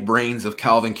liquefied brains of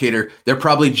Calvin Kattar. They're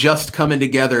probably just coming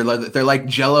together. They're like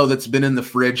Jell-O that's been in the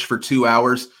fridge for 2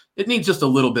 hours. It needs just a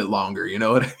little bit longer. You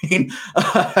know what I mean?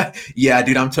 Yeah,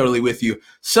 dude, I'm totally with you.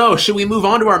 So should we move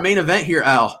on to our main event here,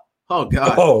 Al? Oh,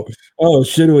 God. Oh,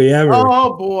 should we ever?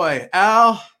 Oh, boy.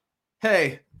 Al,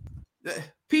 hey,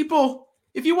 people,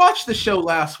 if you watched the show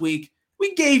last week,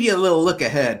 we gave you a little look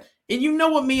ahead. And you know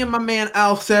what me and my man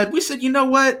Al said? We said, you know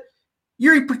what?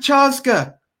 Yuri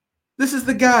Prochazka. This is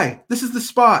the guy. This is the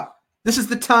spot. This is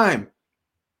the time.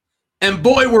 And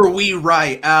boy, were we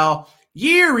right, Al.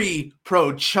 Yuri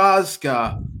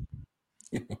Prochazka,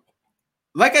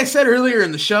 like I said earlier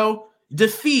in the show,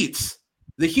 defeats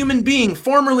the human being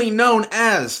formerly known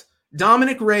as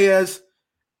Dominic Reyes.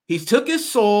 He took his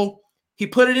soul, he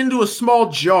put it into a small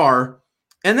jar,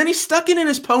 and then he stuck it in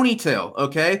his ponytail,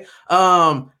 okay?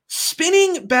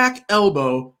 Spinning back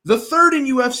elbow, the third in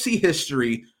UFC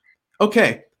history.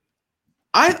 Okay,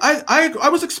 I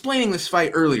was explaining this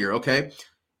fight earlier, okay?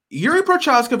 Yuri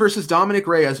Prochazka versus Dominic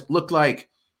Reyes looked like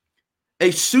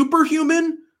a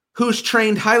superhuman who's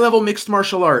trained high-level mixed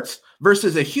martial arts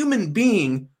versus a human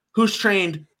being who's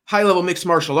trained high-level mixed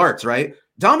martial arts, right?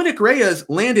 Dominic Reyes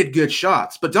landed good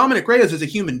shots, but Dominic Reyes is a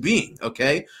human being,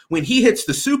 okay? When he hits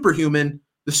the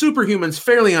superhuman's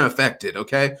fairly unaffected,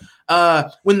 okay?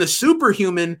 When the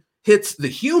superhuman hits the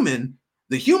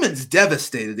human's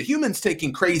devastated. The human's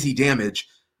taking crazy damage.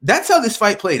 That's how this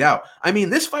fight played out. I mean,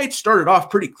 this fight started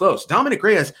off pretty close. Dominic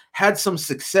Reyes had some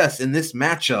success in this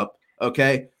matchup,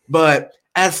 okay? But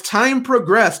as time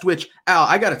progressed, which, Al,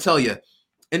 I got to tell you,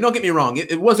 and don't get me wrong,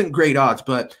 it wasn't great odds,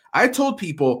 but I told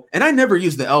people, and I never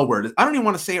use the L word. I don't even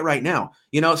want to say it right now.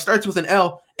 You know, it starts with an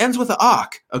L, ends with an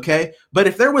Ak, okay? But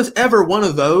if there was ever one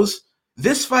of those,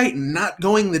 this fight not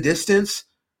going the distance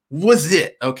was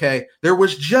it, okay? There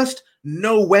was just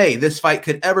no way this fight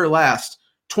could ever last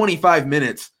 25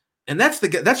 minutes. And that's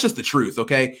just the truth,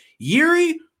 okay?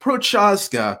 Yuri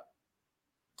Prochazka,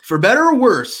 for better or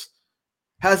worse,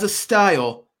 has a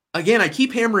style. Again, I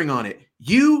keep hammering on it.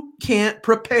 You can't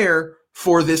prepare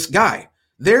for this guy.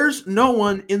 There's no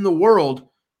one in the world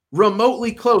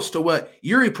remotely close to what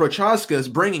Yuri Prochazka is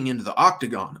bringing into the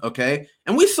octagon, okay?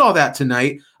 And we saw that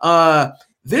tonight.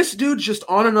 This dude's just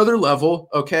on another level,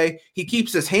 okay? He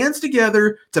keeps his hands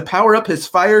together to power up his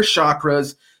fire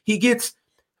chakras. He gets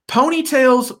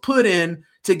ponytails put in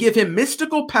to give him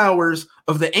mystical powers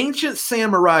of the ancient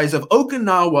samurais of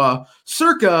Okinawa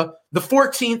circa the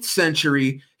 14th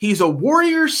century. He's a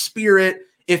warrior spirit.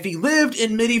 If he lived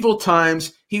in medieval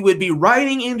times, he would be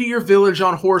riding into your village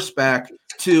on horseback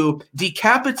to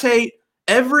decapitate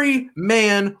every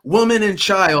man, woman, and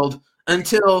child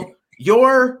until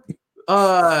your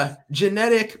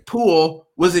genetic pool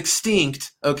was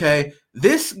extinct, okay?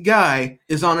 This guy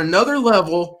is on another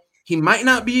level. He might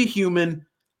not be a human.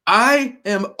 I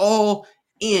am all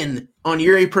in on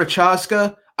Yuri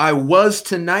Prochazka. I was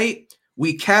tonight.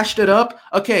 We cashed it up.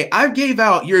 Okay, I gave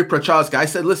out Yuri Prochazka. I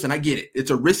said, listen, I get it.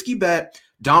 It's a risky bet.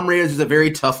 Dom Reyes is a very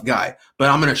tough guy, but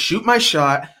I'm going to shoot my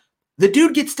shot. The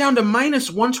dude gets down to minus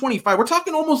 125. We're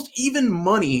talking almost even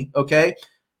money, okay?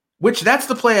 Which that's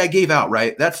the play I gave out,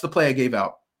 right? That's the play I gave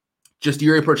out. Just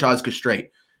Yuri Prochazka straight.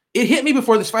 It hit me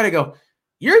before this fight. I go,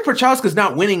 Yuri Prochazka's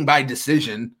not winning by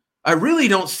decision. I really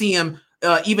don't see him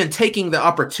even taking the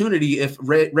opportunity if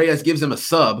Reyes gives him a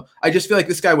sub. I just feel like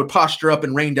this guy would posture up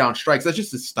and rain down strikes. That's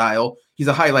just his style. He's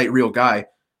a highlight reel guy.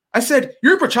 I said,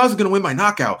 Yuri Prochazka's going to win by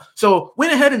knockout. So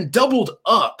went ahead and doubled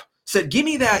up. Said, give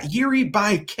me that Yuri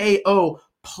by KO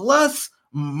plus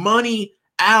money.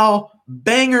 Al,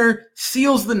 banger,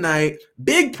 seals the night,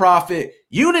 big profit,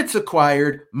 units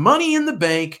acquired, money in the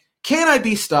bank. Can I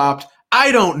be stopped?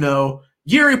 I don't know.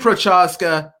 Yuri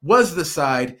Prochazka was the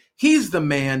side. He's the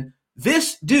man.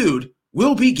 This dude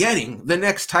will be getting the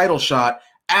next title shot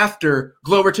after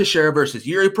Glover Teixeira versus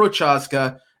Yuri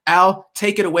Prochazka. Al,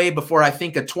 take it away before I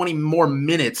think of 20 more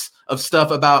minutes of stuff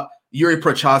about Yuri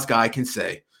Prochazka I can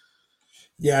say.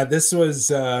 Yeah, this was,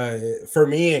 for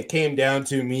me, it came down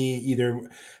to me either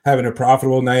having a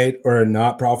profitable night or a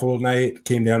not profitable night. It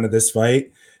came down to this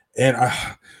fight. And,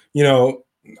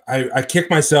 I kicked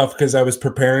myself because I was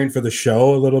preparing for the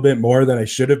show a little bit more than I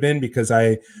should have been because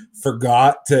I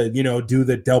forgot to, do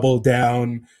the double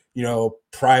down,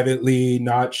 privately,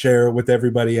 not share with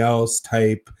everybody else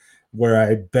type where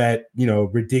I bet,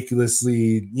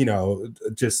 ridiculously,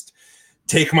 just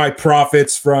take my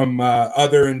profits from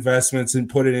other investments and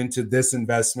put it into this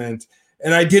investment.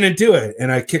 And I didn't do it.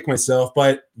 And I kicked myself.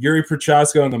 But Yuri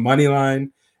Prochazka on the money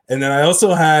line. And then I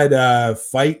also had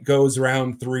fight goes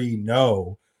round 3,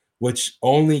 no, which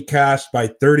only cashed by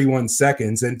 31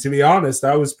 seconds. And to be honest,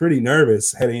 I was pretty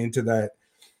nervous heading into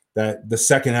the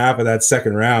second half of that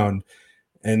second round.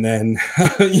 And then,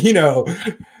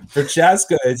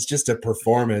 Prochazka, it's just a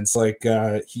performance. Like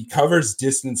he covers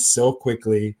distance so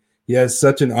quickly. He has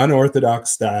such an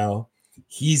unorthodox style.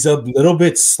 He's a little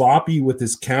bit sloppy with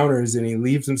his counters and he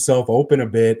leaves himself open a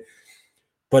bit.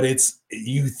 But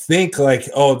you think like,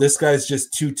 oh, this guy's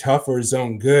just too tough for his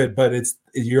own good. But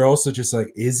you're also just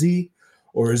like, is he?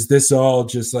 Or is this all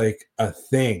just like a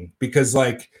thing? Because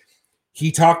like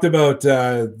he talked about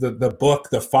the book,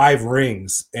 The 5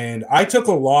 Rings. And I took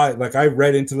a lot, like I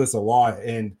read into this a lot.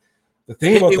 And the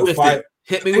thing about the 5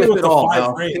 hit me with it all.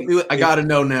 I got to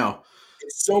know now.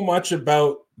 It's so much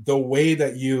about the way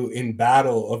that you in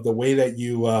battle, of the way that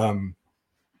you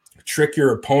trick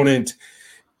your opponent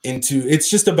into. It's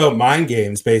just about mind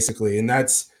games basically, and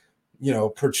that's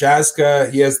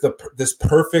Prochazka. He has this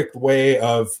perfect way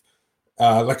of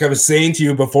like I was saying to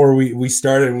you before we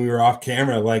started and we were off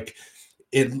camera. Like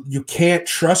you can't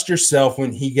trust yourself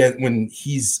when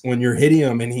you're hitting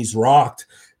him and he's rocked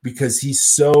because he's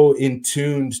so in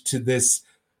tuned to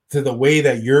the way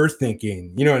that you're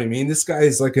thinking. You know what I mean? This guy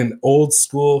is like an old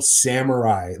school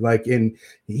samurai. Like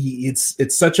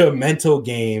it's such a mental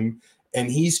game and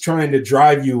he's trying to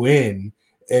drive you in.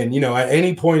 And, at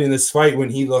any point in this fight when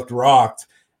he looked rocked,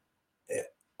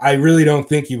 I really don't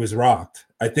think he was rocked.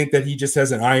 I think that he just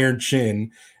has an iron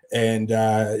chin and,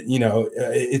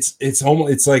 it's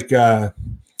almost, it's like,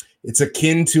 it's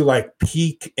akin to like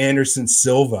peak Anderson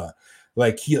Silva.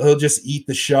 Like he'll just eat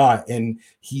the shot, and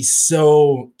he's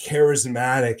so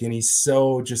charismatic, and he's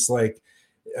so just like,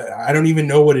 I don't even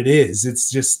know what it is. It's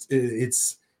just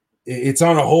it's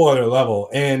on a whole other level.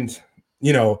 And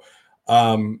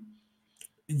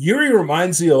Yuri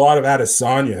reminds me a lot of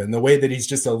Adesanya in the way that he's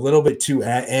just a little bit too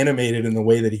animated in the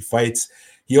way that he fights.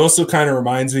 He also kind of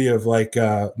reminds me of like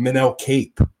Manel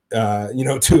Cape,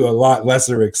 to a lot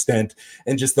lesser extent,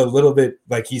 and just a little bit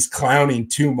like he's clowning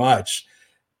too much.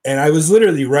 And I was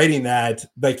literally writing that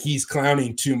like he's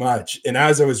clowning too much. And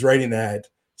as I was writing that,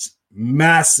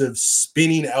 massive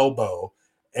spinning elbow.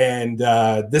 And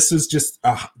this was just,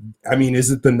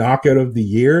 is it the knockout of the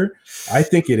year? I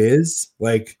think it is.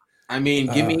 Like,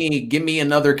 give me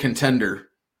another contender.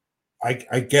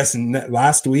 I guess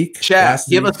last week. Chat,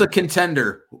 give us a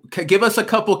contender. Give us a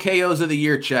couple KOs of the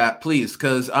year, chat, please,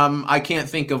 because I can't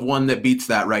think of one that beats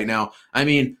that right now. I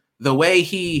mean, the way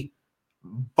he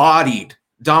bodied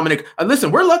Dominic.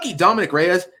 Listen, we're lucky Dominic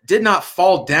Reyes did not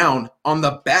fall down on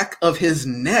the back of his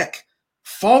neck,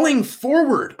 falling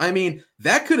forward. I mean,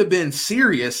 that could have been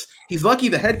serious. He's lucky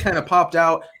the head kind of popped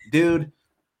out. Dude,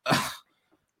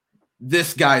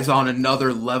 this guy's on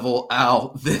another level, Al.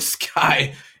 This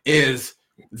guy is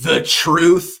the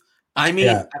truth. I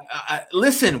mean,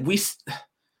 listen,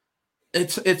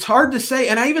 it's hard to say.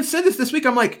 And I even said this week.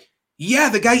 I'm like, yeah,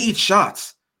 the guy eats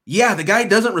shots. Yeah, the guy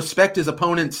doesn't respect his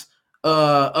opponent's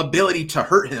ability to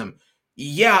hurt him.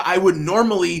 Yeah, I would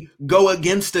normally go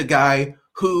against a guy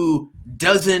who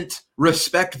doesn't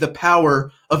respect the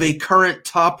power of a current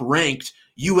top-ranked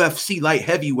UFC light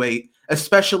heavyweight,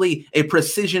 especially a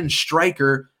precision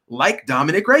striker like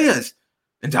Dominic Reyes.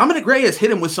 And Dominic Reyes hit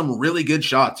him with some really good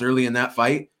shots early in that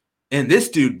fight, and this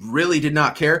dude really did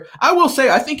not care. I will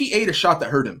say, I think he ate a shot that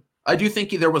hurt him. I do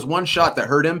think there was one shot that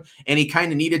hurt him, and he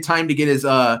kind of needed time to get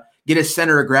his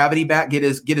center of gravity back, get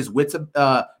his wits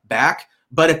back.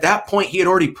 But at that point, he had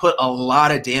already put a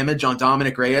lot of damage on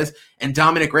Dominic Reyes, and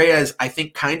Dominic Reyes, I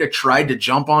think, kind of tried to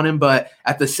jump on him, but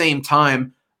at the same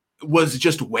time was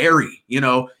just wary.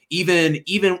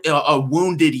 Even a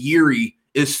wounded Yuri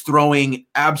is throwing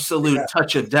absolute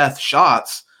touch of death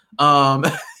shots.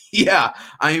 Yeah,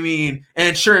 I mean,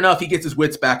 and sure enough, he gets his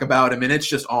wits back about him, and it's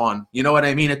just on. You know what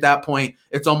I mean? At that point,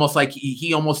 it's almost like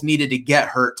he almost needed to get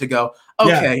hurt to go,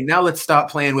 okay, now let's stop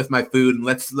playing with my food and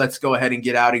let's go ahead and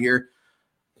get out of here.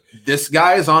 This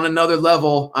guy is on another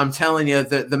level. I'm telling you,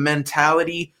 the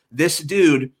mentality, this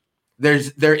dude,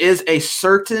 there is a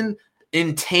certain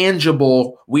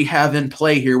intangible we have in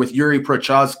play here with Yuri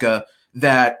Prochazka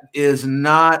that is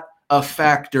not a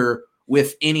factor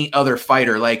with any other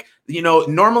fighter. Like,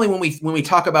 normally when we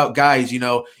talk about guys,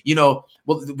 well,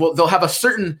 they'll have a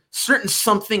certain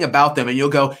something about them, and you'll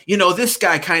go, this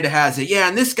guy kind of has it, yeah,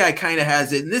 and this guy kind of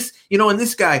has it, and this, and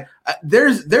this guy,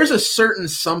 there's a certain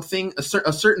something, a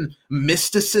certain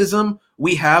mysticism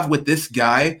we have with this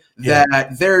guy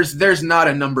that there's not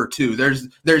a number two.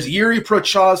 There's Yuri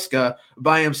Prochazka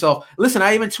by himself. Listen,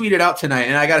 I even tweeted out tonight,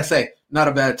 and I gotta say, not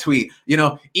a bad tweet.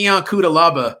 Ion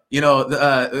Kudalaba,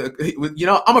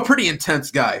 I'm a pretty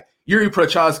intense guy. Yuri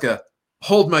Prochazka,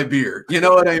 hold my beer. You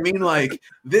know what I mean? Like,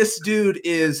 this dude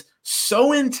is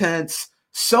so intense,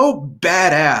 so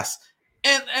badass.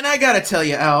 And I got to tell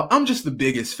you, Al, I'm just the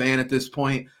biggest fan at this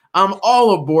point. I'm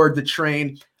all aboard the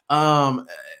train.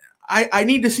 I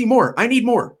need to see more. I need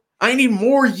more. I need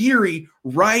more Yuri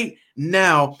right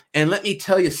now. And let me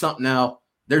tell you something, Al.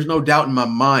 There's no doubt in my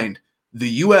mind.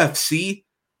 The UFC,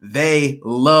 they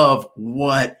love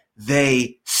what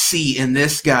they see in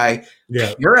this guy.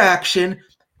 Yeah. Pure action,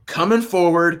 coming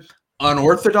forward,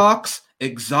 unorthodox,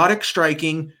 exotic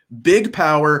striking, big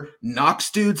power,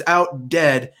 knocks dudes out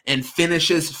dead, and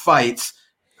finishes fights.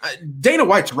 Dana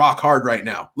White's rock hard right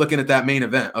now looking at that main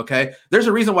event, okay? There's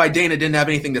a reason why Dana didn't have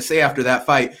anything to say after that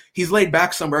fight. He's laid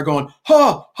back somewhere going,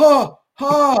 ha, ha,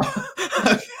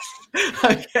 ha.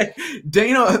 Okay,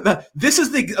 Dana, this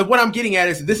is what I'm getting at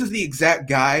is this is the exact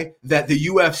guy that the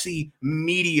UFC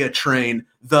media train.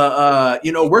 We're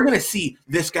going to see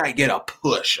this guy get a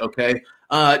push, okay?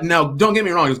 Now, don't get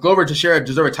me wrong. Does Glover Teixeira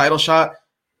deserve a title shot?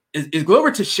 Is Glover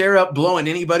Teixeira blowing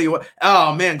anybody?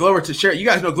 Oh, man, Glover Teixeira. You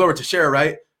guys know Glover Teixeira,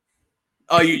 right?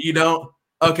 Oh, you don't?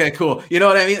 Okay, cool. You know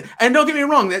what I mean? And don't get me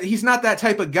wrong, that he's not that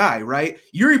type of guy, right?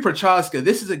 Yuri Prochazka,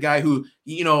 this is a guy who,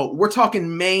 we're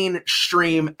talking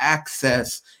mainstream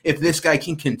access. If this guy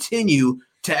can continue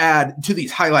to add to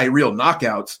these highlight reel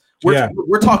knockouts,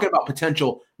 we're talking about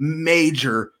potential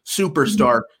major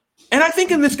superstar. And I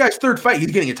think in this guy's third fight, he's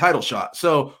getting a title shot.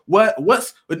 So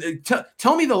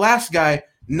tell me the last guy,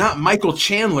 not Michael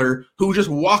Chandler, who just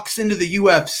walks into the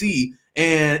UFC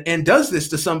and does this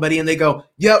to somebody, and they go,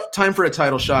 "Yep, time for a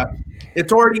title shot."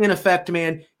 It's already in effect,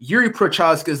 man. Yuri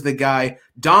Prochazka is the guy.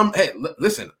 Hey,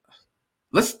 listen,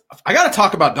 I got to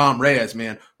talk about Dom Reyes,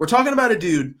 man. We're talking about a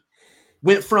dude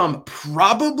went from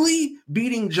probably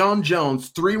beating John Jones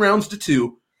 3 rounds to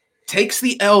 2, takes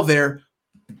the L there,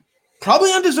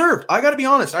 probably undeserved. I got to be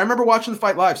honest. I remember watching the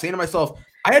fight live, saying to myself,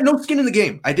 I had no skin in the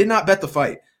game. I did not bet the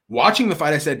fight. Watching the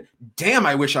fight, I said, damn,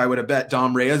 I wish I would have bet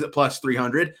Dom Reyes at plus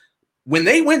 300. When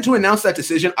they went to announce that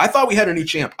decision, I thought we had a new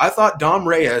champ. I thought Dom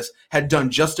Reyes had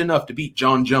done just enough to beat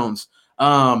John Jones.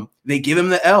 They give him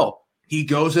the L. He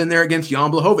goes in there against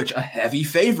Jan Blachowicz, a heavy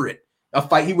favorite, a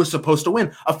fight he was supposed to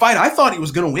win, a fight I thought he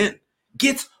was going to win.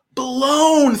 Gets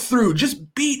blown through,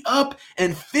 just beat up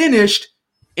and finished.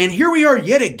 And here we are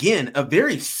yet again, a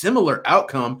very similar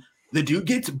outcome. The dude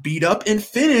gets beat up and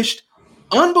finished.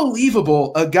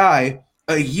 Unbelievable. A guy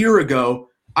a year ago,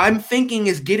 I'm thinking,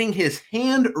 is getting his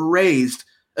hand raised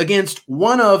against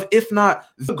one of, if not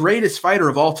the greatest fighter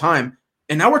of all time.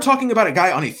 And now we're talking about a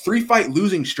guy on a 3-fight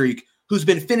losing streak who's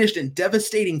been finished in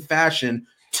devastating fashion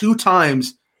 2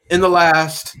 times in the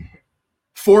last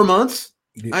 4 months.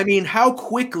 I mean, how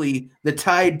quickly the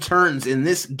tide turns in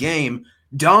this game.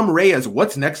 Dom Reyes,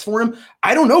 what's next for him?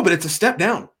 I don't know, but it's a step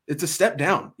down. It's a step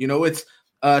down. You know, it's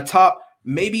top,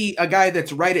 maybe a guy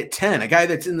that's right at 10, a guy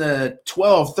that's in the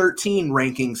 12, 13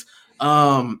 rankings.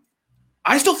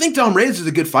 I still think Dom Reyes is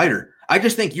a good fighter. I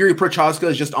just think Yuri Prochazka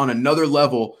is just on another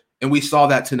level, and we saw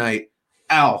that tonight.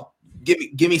 Al,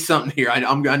 give me something here. I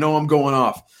know I'm going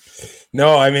off.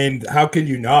 No, I mean, how could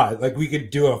you not? Like, we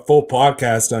could do a full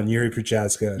podcast on Yuri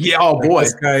Prochazka. Yeah, oh boy,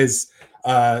 this guy's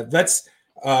that's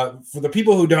for the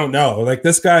people who don't know. Like,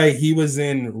 this guy, he was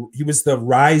the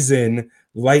Rizin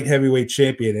light heavyweight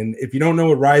champion, and if you don't know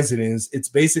what Rizin is, it's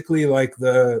basically like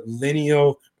the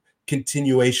lineal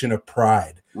continuation of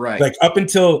Pride. Right. Like, up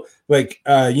until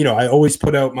I always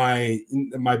put out my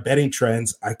betting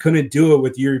trends. I couldn't do it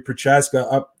with Yuri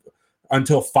Prochazka up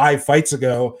until 5 fights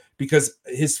ago, because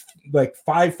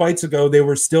 5 fights ago, they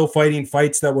were still fighting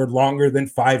fights that were longer than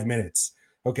 5 minutes.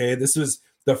 Okay. This was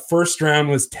the first round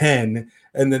was 10.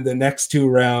 And then the next 2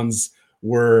 rounds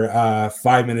were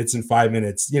 5 minutes and 5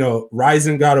 minutes. You know,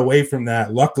 Rizin got away from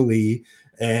that, luckily.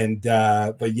 And,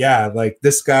 but yeah, like,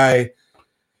 this guy,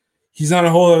 he's on a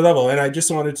whole other level. And I just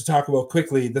wanted to talk about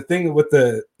quickly the thing with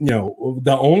the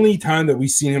only time that we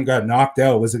seen him got knocked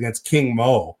out was against King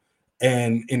Mo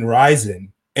and in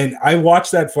Rizin. And I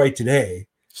watched that fight today.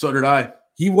 So did I.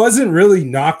 He wasn't really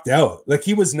knocked out. Like,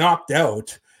 he was knocked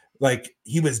out. Like,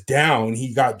 he was down.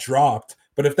 He got dropped.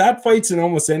 But if that fight's in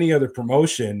almost any other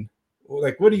promotion,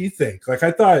 like, what do you think? Like,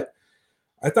 I thought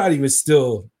he was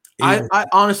still. I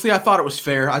honestly, I thought it was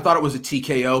fair. I thought it was a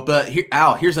TKO. But here,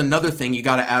 Al, here's another thing you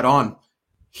got to add on.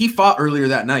 He fought earlier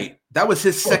that night. That was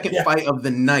his second fight of the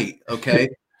night. Okay.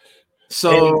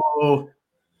 So,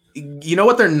 you know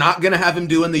what they're not going to have him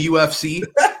do in the UFC?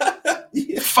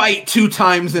 Fight 2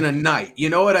 times in a night. You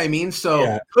know what I mean?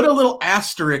 So put a little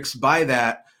asterisk by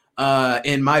that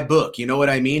in my book. You know what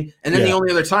I mean? And then the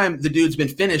only other time the dude's been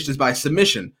finished is by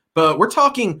submission. But we're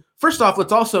talking, first off,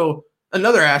 let's also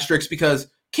another asterisk, because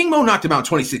King Mo knocked him out in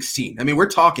 2016. I mean, we're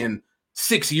talking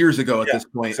 6 years ago at this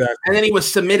point. Exactly. And then he was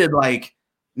submitted like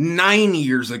 9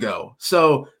 years ago.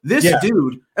 So this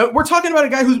dude, we're talking about a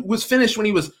guy who was finished when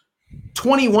he was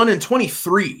 21 and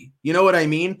 23. You know what I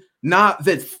mean? Not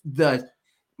that the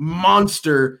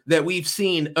monster that we've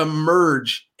seen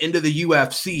emerge into the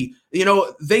UFC. You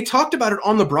know, they talked about it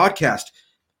on the broadcast.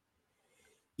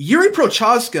 Yuri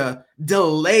Prochazka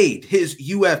delayed his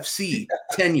UFC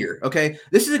tenure, okay?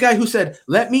 This is a guy who said,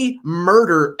 let me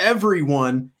murder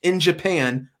everyone in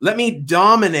Japan. Let me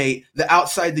dominate the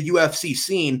outside the UFC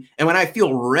scene. And when I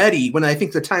feel ready, when I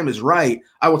think the time is right,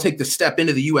 I will take the step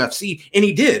into the UFC. And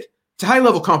he did, to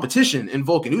high-level competition in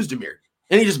Volkan Oezdemir.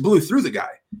 And he just blew through the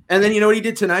guy. And then you know what he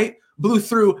did tonight? Blew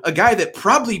through a guy that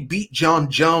probably beat John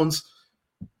Jones.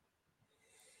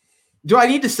 Do I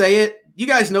need to say it? You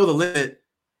guys know the limit.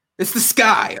 It's the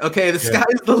sky, okay? The sky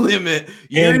is the limit.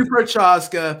 Yuri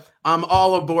Prochazka, I'm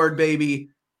all aboard, baby.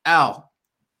 Al,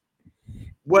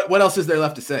 what else is there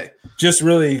left to say? Just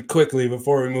really quickly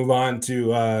before we move on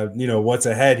to what's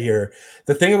ahead here.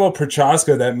 The thing about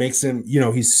Prochazka that makes him,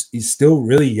 he's still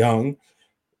really young,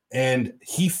 and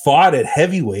he fought at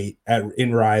heavyweight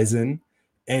in Rizin,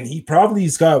 and he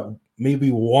probably's got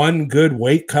maybe one good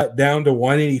weight cut down to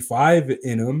 185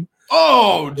 in him.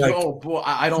 Oh, boy,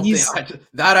 I don't think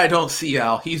that I don't see,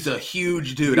 Al. He's a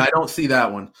huge dude. I don't see that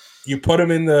one. You put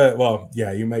him in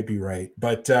you might be right.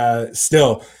 But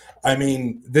still, I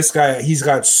mean, this guy, he's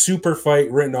got super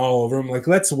fight written all over him. Like,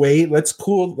 let's wait. Let's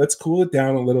cool it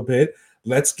down a little bit.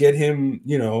 let's get him,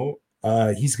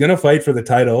 he's going to fight for the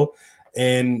title.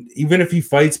 And even if he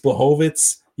fights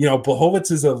Blachowicz,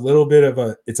 Blachowicz is a little bit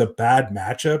of it's a bad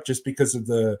matchup just because of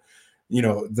the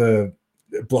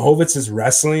Blachowicz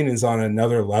wrestling is on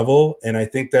another level. And I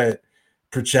think that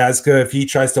Prochazka, if he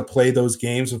tries to play those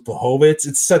games with Blachowicz,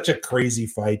 it's such a crazy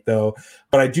fight though.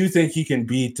 But I do think he can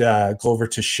beat Glover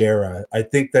Teixeira. I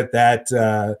think that's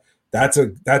a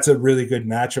really good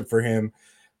matchup for him.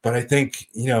 But I think,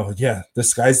 the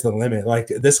sky's the limit. Like,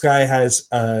 this guy has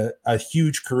a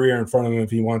huge career in front of him if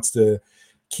he wants to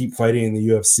keep fighting in the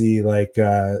UFC. Like,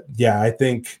 I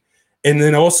think, and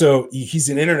then also he's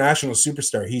an international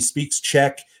superstar. He speaks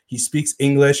Czech, he speaks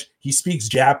English, he speaks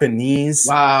Japanese.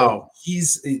 Wow.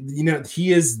 He's,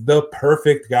 he is the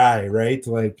perfect guy, right?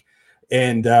 Like,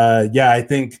 and I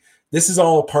think this is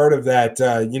all part of that,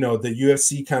 the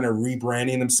UFC kind of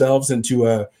rebranding themselves into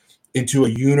a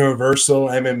universal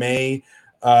MMA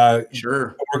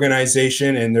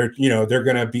organization, and they're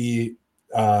going to be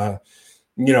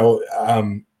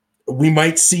we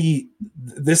might see,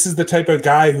 this is the type of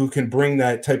guy who can bring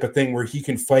that type of thing where he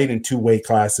can fight in 2 weight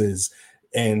classes.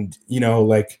 And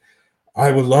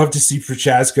I would love to see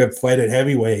Prochazka fight at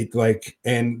heavyweight,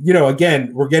 and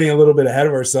again, we're getting a little bit ahead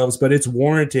of ourselves, but it's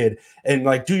warranted. And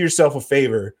do yourself a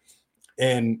favor.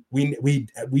 And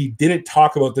we didn't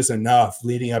talk about this enough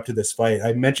leading up to this fight.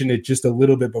 I mentioned it just a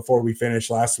little bit before we finished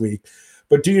last week,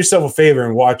 but do yourself a favor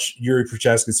and watch Yuri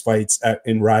Prochazka's fights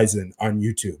in Rizin on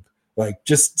YouTube.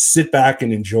 Just sit back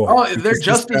and enjoy. Oh, they're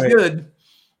just as good.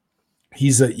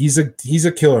 He's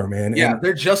a killer, man. Yeah,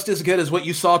 they're just as good as what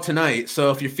you saw tonight. So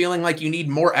if you're feeling like you need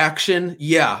more action,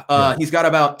 he's got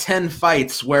about 10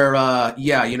 fights where,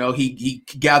 he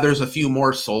gathers a few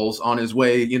more souls on his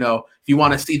way. If you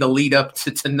want to see the lead up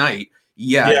to tonight,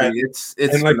 dude, it's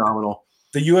phenomenal.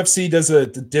 The UFC does a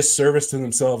disservice to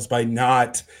themselves by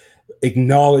not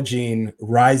acknowledging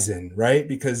Rizin, right?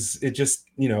 Because it just,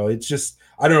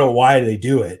 I don't know why they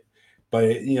do it,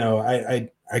 but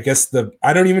I guess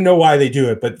I don't even know why they do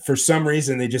it, but for some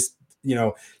reason they just,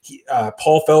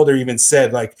 Paul Felder even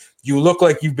said, you look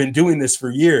like you've been doing this for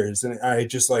years. And I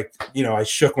just I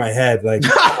shook my head. Hold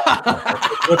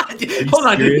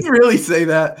on, did he really say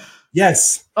that?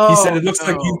 Yes. He said, it looks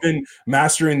like you've been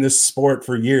mastering this sport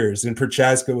for years. And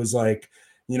Prochazka was like,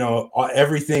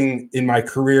 everything in my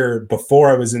career before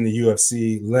I was in the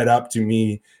UFC led up to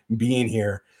me being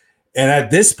here. And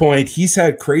at this point, he's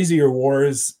had crazier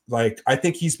wars. I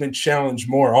think he's been challenged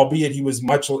more, albeit he was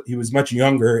much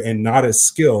younger and not as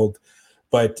skilled.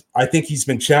 But I think he's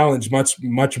been challenged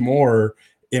much more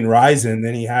in Rizin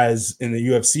than he has in the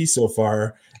UFC so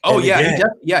far. Oh, and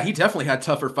yeah, he definitely had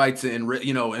tougher fights in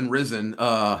Rizin,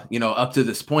 up to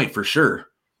this point for sure.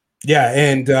 Yeah,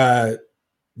 and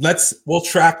we'll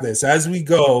track this as we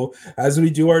go, as we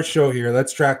do our show here.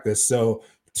 Let's track this. So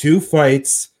 2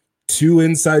 fights. 2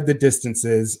 inside the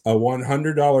distances, a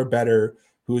 $100 bettor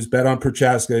who is bet on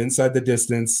Prochazka inside the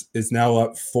distance is now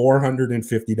up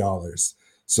 $450.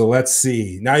 So let's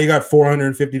see. Now you got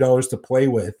 $450 to play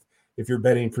with if you're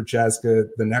betting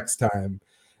Prochazka the next time.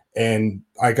 And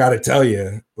I got to tell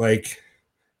you,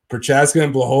 Prochazka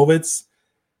and Blachowicz,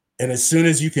 and as soon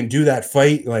as you can do that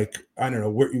fight, I don't know,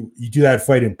 where you do that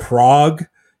fight in Prague,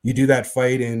 you do that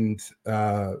fight in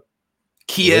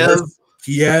Kiev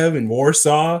and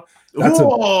Warsaw.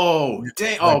 Whoa!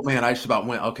 Dang! Oh man, I just about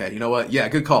went. Okay, you know what? Yeah,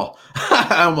 good call.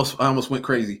 I almost went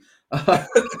crazy.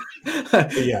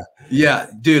 Yeah,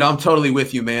 dude, I'm totally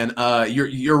with you, man.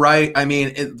 You're right. I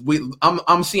mean,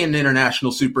 I'm seeing an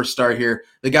international superstar here.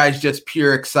 The guy's just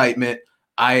pure excitement.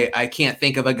 I can't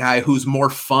think of a guy who's more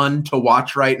fun to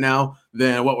watch right now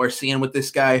than what we're seeing with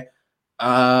this guy.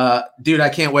 Dude, I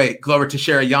can't wait. Glover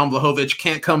Teixeira, Jan Blachowicz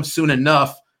can't come soon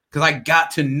enough because I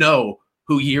got to know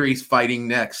who Yuri's fighting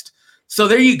next. So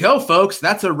there you go, folks.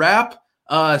 That's a wrap.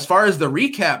 As far as the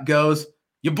recap goes,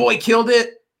 your boy killed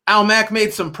it. Al Mack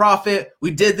made some profit.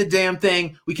 We did the damn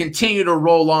thing. We continue to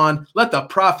roll on. Let the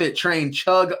profit train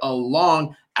chug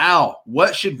along. Al,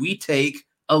 what should we take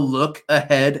a look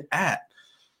ahead at?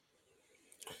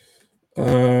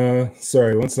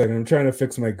 Sorry, 1 second. I'm trying to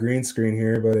fix my green screen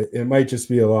here, but it might just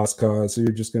be a lost cause. So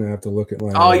you're just gonna have to look at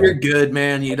my. Oh, you're good,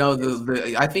 man.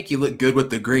 I think you look good with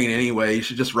the green anyway. You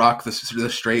should just rock the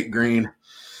straight green.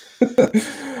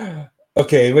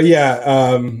 Okay, but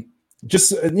yeah,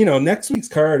 just next week's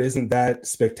card isn't that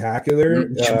spectacular.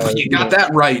 You got that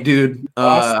right, dude.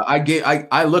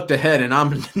 I looked ahead and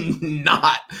I'm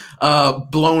not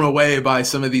blown away by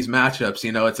some of these matchups.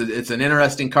 It's an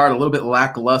interesting card, a little bit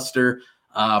lackluster.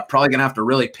 Probably gonna have to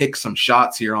really pick some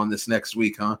shots here on this next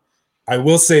week, huh? I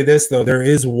will say this though, there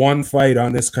is one fight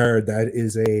on this card that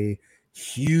is a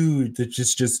huge.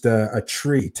 It's just a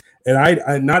treat. And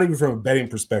I not even from a betting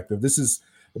perspective. This is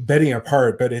betting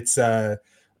apart, but it's Diego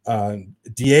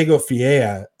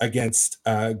Fiea against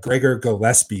Gregor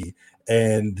Gillespie,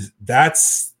 and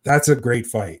that's a great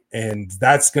fight, and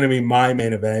that's going to be my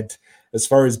main event. As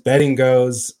far as betting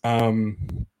goes, I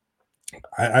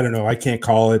don't know. I can't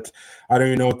call it. I don't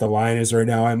even know what the line is right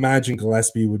now. I imagine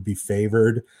Gillespie would be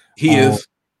favored. He is.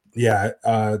 Yeah,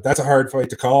 that's a hard fight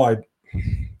to call.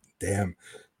 Damn.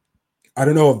 I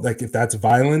don't know if that's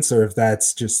violence or if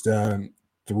that's just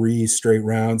 3 straight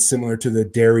rounds, similar to the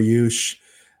Dariush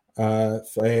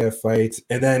fight.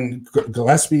 And then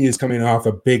Gillespie is coming off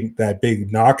that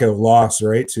big knockout loss,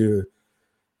 right, to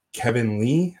Kevin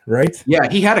Lee, right? Yeah,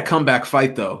 he had a comeback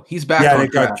fight though. He's back on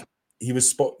track.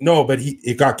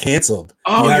 It got canceled.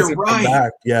 Oh, you're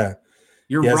right. Yeah,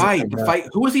 you're right. The fight.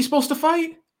 Who was he supposed to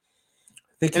fight?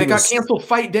 And it got canceled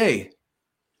fight day.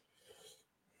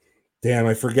 Damn,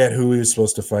 I forget who he was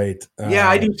supposed to fight. Yeah,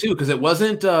 I do too, because it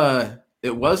wasn't.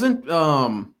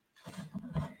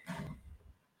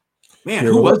 Man,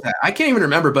 who was that? I can't even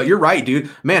remember, but you're right, dude.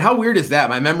 Man, how weird is that?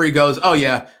 My memory goes, oh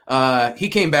yeah, he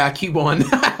came back, he won.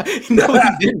 No, he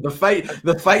didn't. The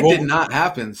fight did not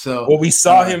happen. So we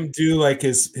saw him do like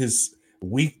his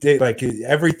weekday, like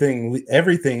everything,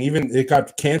 even it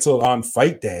got canceled on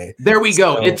fight day. There we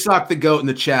go. It Sock the Goat in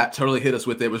the chat totally hit us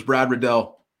with it. It was Brad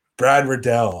Riddell.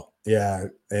 Yeah,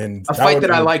 and a fight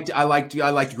that I liked. I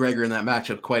liked Gregor in that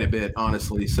matchup quite a bit,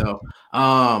 honestly. So,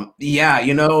 yeah,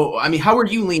 I mean, how are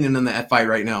you leaning in that fight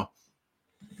right now?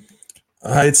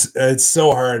 It's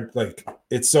so hard. Like,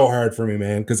 it's so hard for me,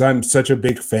 man, because I'm such a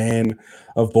big fan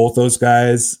of both those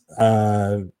guys.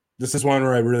 This is one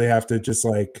where I really have to just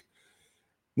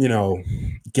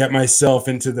get myself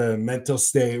into the mental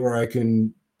state where I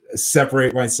can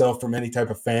separate myself from any type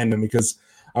of fandom, because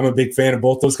I'm a big fan of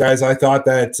both those guys. I thought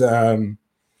that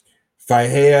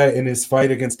Fahea in his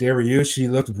fight against Dariush, he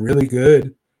looked really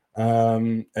good.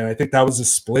 And I think that was a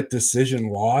split decision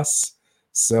loss.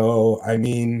 So, I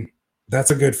mean,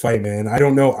 that's a good fight, man. I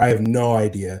don't know. I have no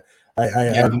idea. I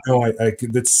have no idea.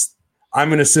 I'm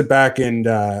going to sit back and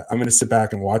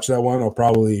watch that one.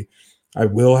 I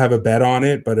will have a bet on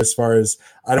it, but as far as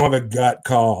I don't have a gut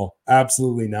call,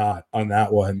 absolutely not on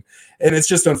that one. And it's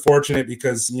just unfortunate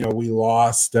because, we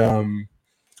lost,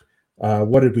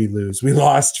 what did we lose? We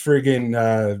lost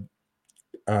friggin'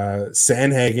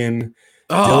 Sandhagen,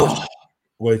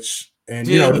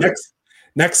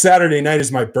 next Saturday night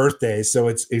is my birthday. So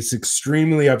it's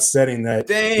extremely upsetting that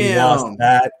we lost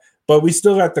that. But we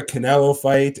still got the Canelo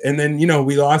fight, and then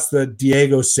we lost the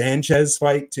Diego Sanchez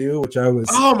fight too, which I was.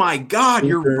 Oh my God,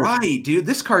 you're right, dude.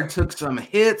 This card took some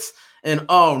hits, and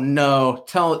oh no,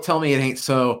 tell me it ain't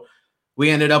so. We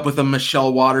ended up with a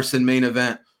Michelle Watterson main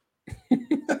event.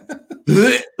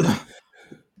 Dude,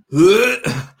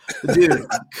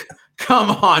 come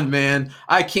on, man.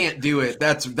 I can't do it.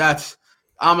 That's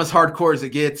I'm as hardcore as it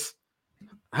gets.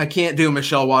 I can't do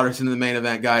Michelle Watterson in the main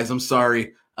event, guys. I'm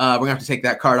sorry. We're gonna have to take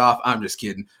that card off. I'm just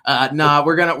kidding. Nah,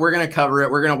 we're gonna cover it.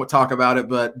 We're gonna talk about it.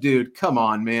 But dude, come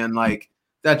on, man. Like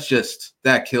that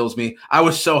kills me. I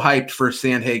was so hyped for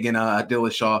Sandhagen,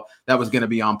 Dillashaw. That was gonna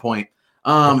be on point.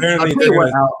 I'll tell you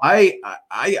what,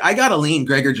 I gotta lean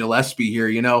Gregor Gillespie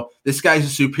here. This guy's a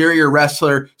superior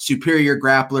wrestler, superior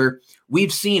grappler.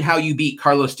 We've seen how you beat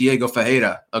Carlos Diego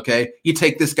Ferreira. Okay, you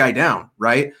take this guy down,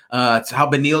 right? It's how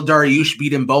Beneil Dariush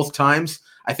beat him both times.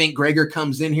 I think Gregor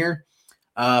comes in here.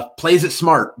 Plays it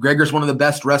smart. Gregor's one of the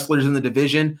best wrestlers in the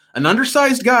division, an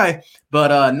undersized guy,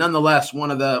 but nonetheless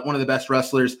one of the best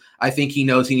wrestlers. I think he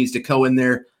knows he needs to go in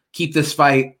there, keep this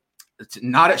fight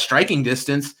not at striking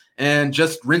distance, and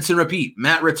just rinse and repeat.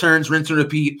 Matt returns, rinse and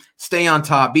repeat, stay on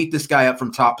top, beat this guy up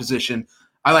from top position.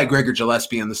 I like Gregor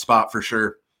Gillespie in the spot for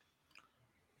sure.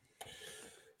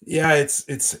 Yeah,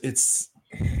 it's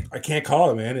I can't call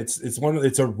it, man.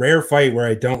 It's a rare fight where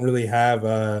I don't really have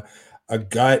a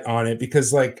gut on it,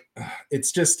 because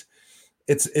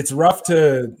it's rough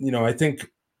to, I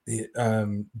think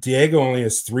Diego only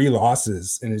has 3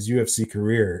 losses in his UFC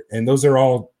career, and those are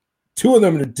all 2 of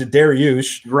them to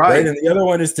Dariush, right? And the other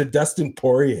one is to Dustin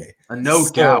Poirier. No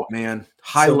doubt, man.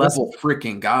 High level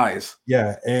freaking guys.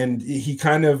 Yeah, and he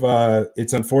kind of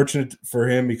it's unfortunate for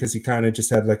him because he kind of just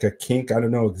had like a kink. I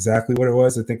don't know exactly what it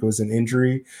was. I think it was an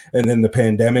injury, and then the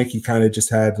pandemic. He kind of just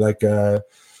had like a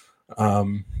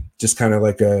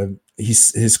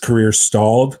his career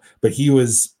stalled, but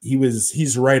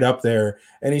he's right up there,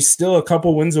 and he's still a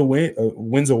couple wins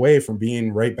away from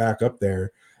being right back up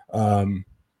there.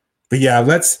 But yeah,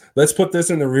 let's put this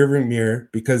in the rearview mirror,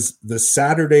 because the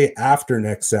Saturday after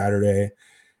next Saturday,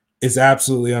 is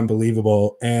absolutely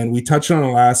unbelievable. And we touched on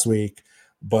it last week,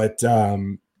 but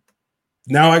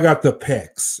now I got the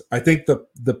picks. I think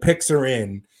the picks are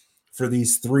in for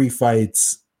these 3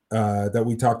 fights that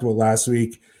we talked about last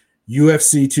week.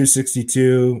 UFC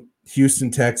 262,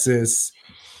 Houston, Texas.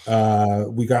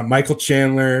 We got Michael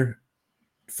Chandler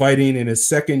fighting in his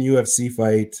second UFC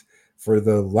fight for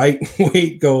the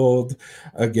lightweight gold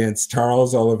against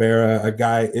Charles Oliveira, a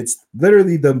guy, it's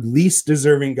literally the least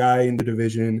deserving guy in the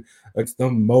division. It's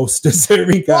the most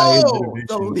deserving guy in the division.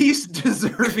 The least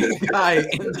deserving guy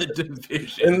in the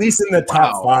division. At least in the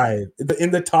top 5. In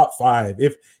the top 5.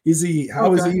 If is he,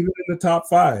 how is he even in the top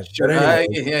 5? Sure.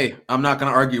 Hey, I'm not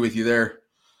going to argue with you there.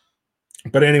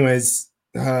 But anyways,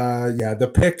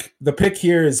 the pick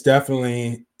here is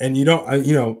definitely, and you don't,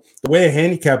 the way I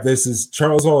handicap this is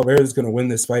Charles Oliveira is going to win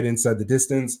this fight inside the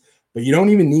distance, but you don't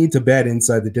even need to bet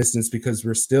inside the distance because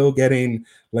we're still getting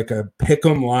like a pick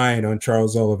 'em line on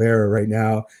Charles Oliveira right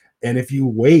now. And if you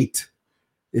wait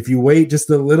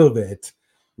just a little bit,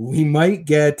 we might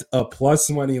get a plus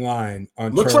money line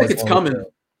on Looks Charles like it's Oliveira. coming.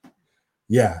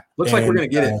 Yeah. Looks like we're going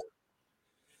to get it.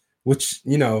 Which,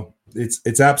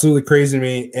 it's absolutely crazy to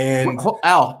me. And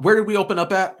Al, where did we open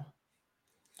up at?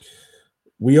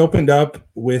 We opened up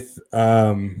with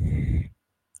at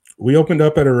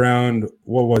around,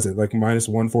 what was it, like minus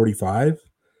 145?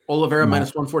 Oliveira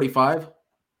minus 145?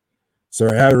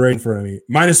 Sorry, I have it right in front of me.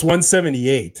 Minus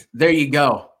 178. There you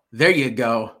go.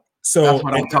 So that's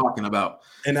what I'm talking about.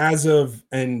 And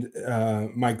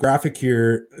my graphic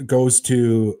here goes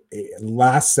to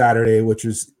last Saturday, which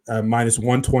was minus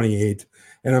 128.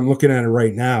 And I'm looking at it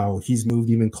right now. He's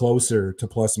moved even closer to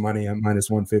plus money at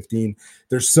minus 115.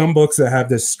 There's some books that have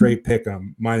this straight pick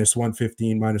 'em, minus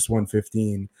 115, minus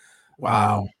 115.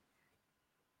 Wow.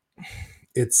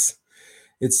 It's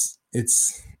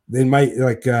they might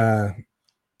like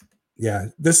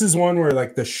this is one where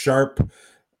like the sharp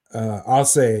I'll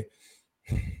say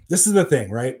this is the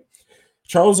thing, right?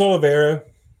 Charles Oliveira,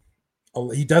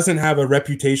 he doesn't have a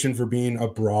reputation for being a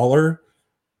brawler,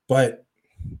 but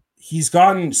he's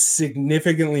gotten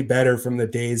significantly better from the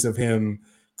days of him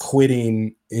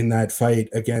quitting in that fight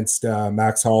against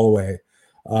Max Holloway.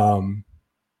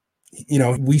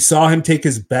 We saw him take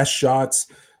his best shots.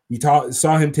 We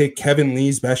saw him take Kevin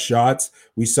Lee's best shots.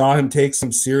 We saw him take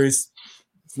some serious,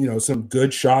 some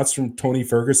good shots from Tony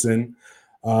Ferguson.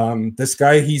 This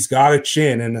guy, he's got a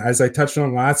chin. And as I touched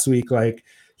on last week, like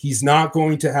he's not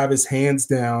going to have his hands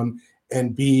down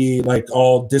and be like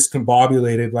all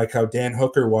discombobulated like how Dan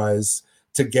Hooker was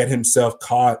to get himself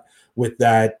caught with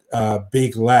that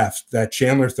big left that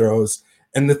Chandler throws.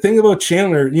 And the thing about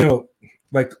Chandler,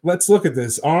 like let's look at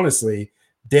this honestly.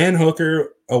 Dan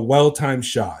Hooker, a well-timed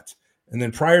shot. And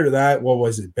then prior to that, what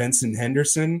was it? Benson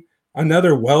Henderson,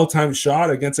 another well-timed shot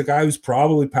against a guy who's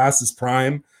probably past his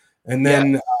prime. And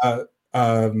then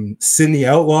Sidney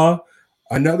Outlaw,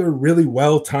 another really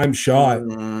well-timed shot.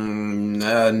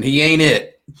 He ain't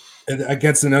it.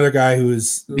 Against another guy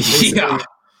who's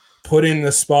put in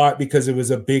the spot because it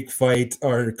was a big fight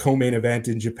or co-main event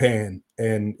in Japan.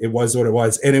 And it was what it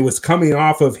was. And it was coming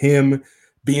off of him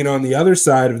being on the other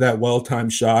side of that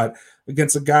well-timed shot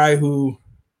against a guy who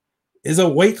is a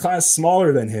weight class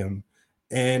smaller than him.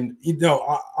 And,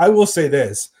 I will say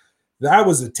this. That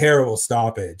was a terrible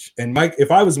stoppage. And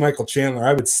if I was Michael Chandler,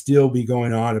 I would still be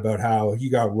going on about how he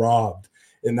got robbed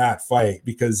in that fight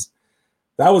because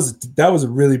that was a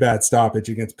really bad stoppage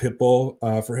against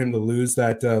Pitbull for him to lose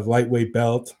that lightweight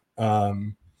belt.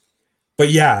 But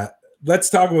yeah,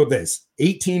 let's talk about this.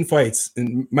 18 fights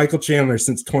in Michael Chandler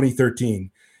since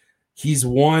 2013. He's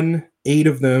won 8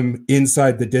 of them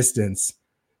inside the distance,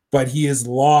 but he has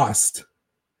lost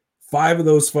 5 of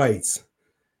those fights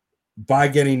by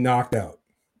getting knocked out,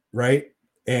 right?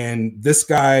 And this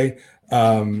guy,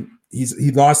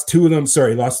 he lost 2 of them.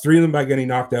 Sorry, he lost 3 of them by getting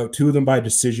knocked out, 2 of them by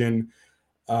decision.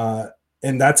 And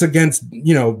that's against,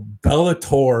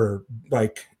 Bellator,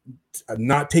 like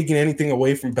not taking anything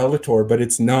away from Bellator, but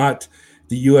it's not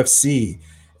the UFC.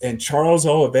 And Charles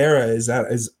Oliveira is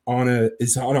on a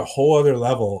whole other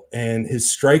level, and his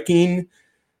striking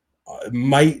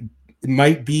might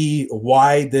be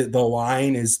why the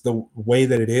line is the way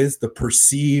that it is. The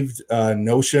perceived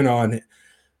notion on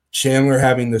Chandler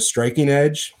having the striking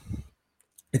edge,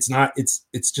 it's not.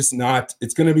 It's just not.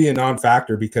 It's going to be a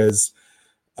non-factor because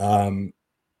I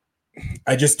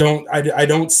just don't. I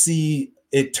don't see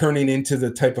it turning into the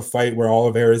type of fight where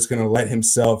Oliveira is going to let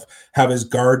himself have his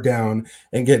guard down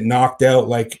and get knocked out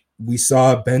like we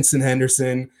saw Benson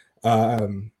Henderson,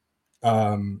 Dan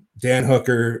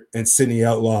Hooker, and Sidney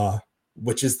Outlaw,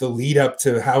 which is the lead up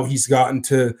to how he's gotten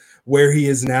to where he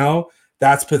is now.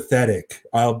 That's pathetic.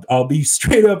 I'll be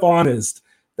straight up honest.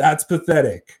 That's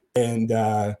pathetic. And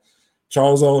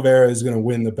Charles Oliveira is going to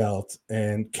win the belt.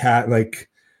 And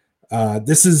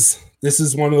this is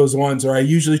one of those ones where I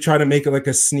usually try to make it like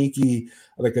a sneaky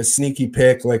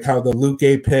pick, like how the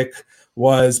Luque pick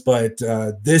was. But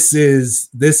this is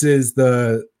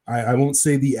the I won't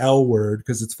say the L word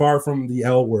because it's far from the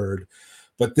L word.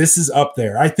 But this is up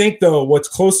there. I think, though, what's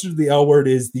closer to the L word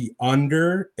is the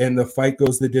under, and the fight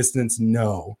goes the distance,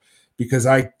 no, because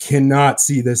I cannot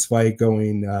see this fight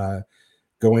going to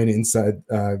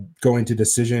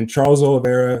decision. Charles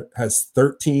Oliveira has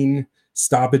 13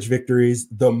 stoppage victories,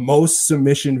 the most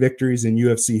submission victories in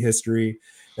UFC history.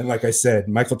 And like I said,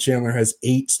 Michael Chandler has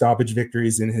 8 stoppage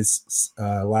victories in his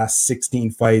last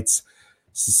 16 fights.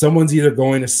 So someone's either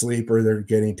going to sleep or they're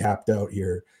getting tapped out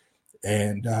here.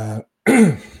 And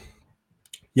what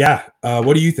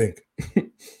do you think? I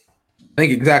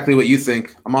think exactly what you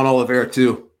think. I'm on Oliveira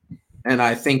too. And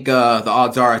I think the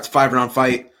odds are it's a 5-round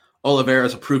fight. Oliveira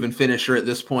is a proven finisher at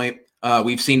this point.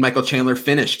 We've seen Michael Chandler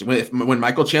finished. When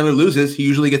Michael Chandler loses, he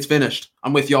usually gets finished.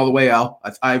 I'm with you all the way, Al.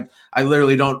 I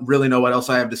literally don't really know what else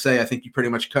I have to say. I think you pretty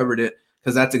much covered it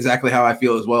because that's exactly how I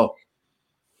feel as well.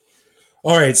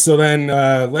 All right, so then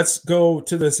let's go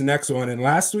to this next one. And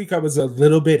last week I was a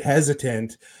little bit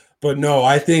hesitant, but no,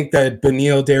 I think that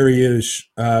Beneil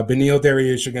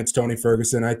Dariush against Tony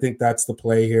Ferguson, I think that's the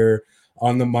play here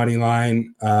on the money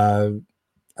line.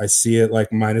 I see it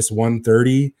like minus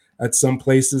 130 at some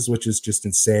places, which is just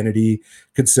insanity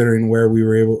considering where we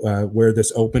were where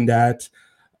this opened at.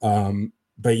 So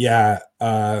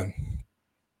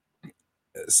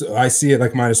I see it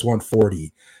like minus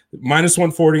 140. Minus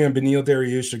 140 on Beneil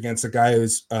Dariush against a guy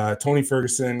who's Tony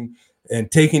Ferguson, and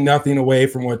taking nothing away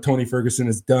from what Tony Ferguson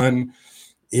has done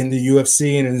in the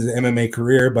UFC and in his MMA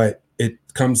career, but it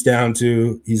comes down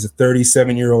to he's a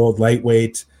 37-year-old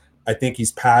lightweight. I think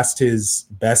he's past his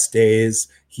best days.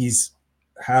 He's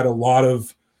had a lot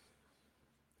of,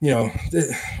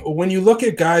 when you look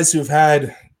at guys who've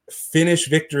had finish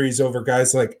victories over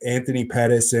guys like Anthony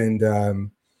Pettis and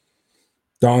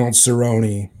Donald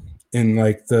Cerrone, in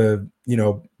like the,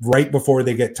 right before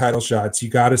they get title shots, you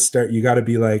got to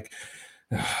be like,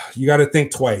 you got to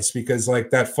think twice, because like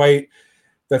that fight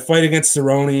against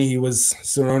Cerrone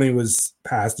was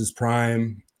past his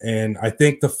prime. And I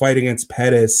think the fight against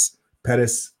Pettis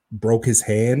broke his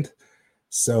hand.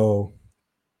 So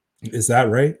is that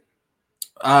right?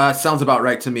 Sounds about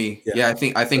right to me. Yeah,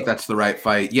 I think that's the right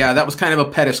fight. Yeah, that was kind of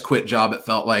a Pettis quit job. It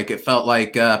felt like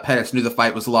Pettis knew the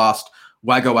fight was lost.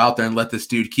 Why go out there and let this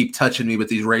dude keep touching me with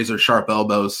these razor sharp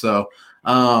elbows? So,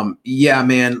 yeah,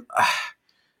 man,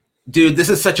 dude, this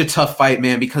is such a tough fight,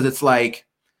 man, because it's like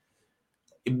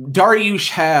Dariush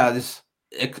has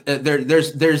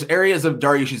there's areas of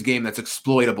Dariush's game that's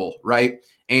exploitable, right?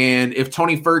 And if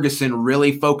Tony Ferguson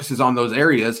really focuses on those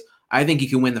areas, I think he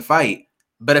can win the fight.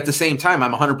 But at the same time,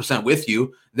 I'm 100% with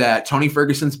you that Tony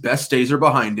Ferguson's best days are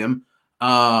behind him.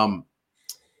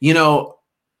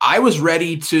 I was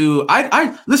ready to.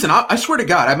 Listen. I swear to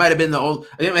God, I might have been the old.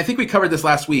 I think we covered this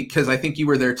last week because I think you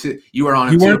were there too. You were on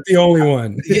it. You weren't the only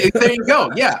one. There you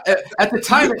go. Yeah. At the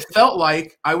time, it felt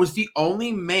like I was the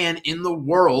only man in the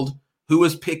world who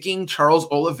was picking Charles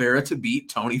Oliveira to beat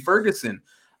Tony Ferguson.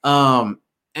 And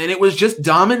it was just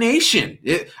domination.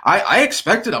 I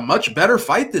expected a much better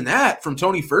fight than that from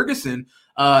Tony Ferguson.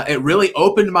 It really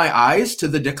opened my eyes to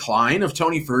the decline of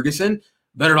Tony Ferguson.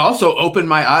 But it also opened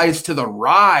my eyes to the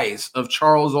rise of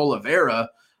Charles Oliveira.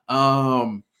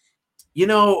 I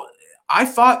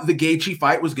thought the Gaethje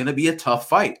fight was going to be a tough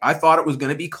fight. I thought it was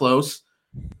going to be close.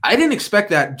 I didn't expect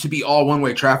that to be all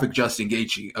one-way traffic, Justin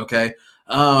Gaethje, okay?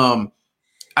 I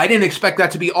didn't expect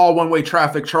that to be all one-way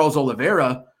traffic, Charles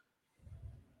Oliveira.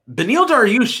 Beneil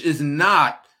Dariush is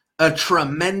not a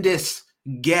tremendous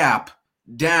gap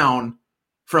down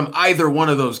from either one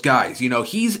of those guys.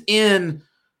 He's in...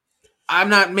 I'm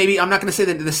not going to say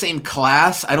that in the same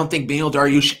class. I don't think Beneil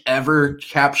Dariush ever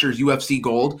captures UFC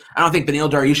gold. I don't think Beneil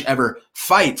Dariush ever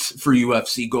fights for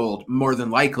UFC gold, more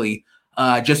than likely,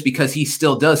 just because he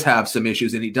still does have some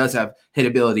issues and he does have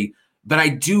hitability. But I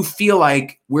do feel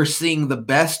like we're seeing the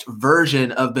best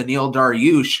version of Beneil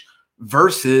Dariush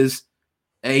versus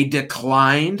a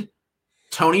declined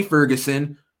Tony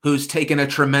Ferguson, who's taken a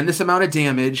tremendous amount of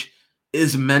damage,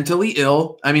 is mentally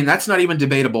ill. I mean, that's not even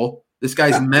debatable. This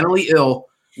guy's mentally ill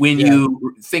when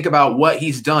you think about what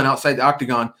he's done outside the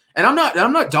octagon. And I'm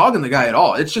not dogging the guy at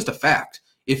all. It's just a fact.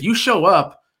 If you show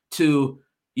up to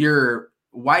your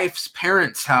wife's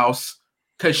parents' house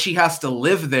because she has to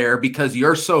live there because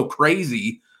you're so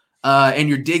crazy, and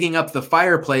you're digging up the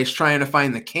fireplace trying to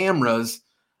find the cameras,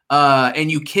 and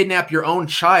you kidnap your own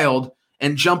child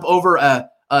and jump over a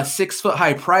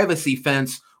 6-foot-high privacy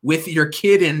fence with your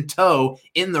kid in tow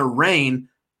in the rain,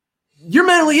 you're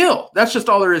mentally ill. That's just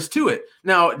all there is to it.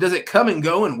 Now, does it come and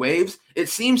go in waves? It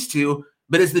seems to,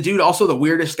 but is the dude also the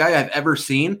weirdest guy I've ever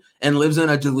seen and lives in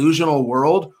a delusional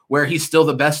world where he's still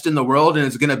the best in the world and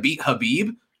is going to beat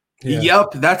Khabib? Yeah.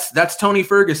 Yep, that's Tony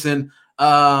Ferguson.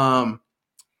 At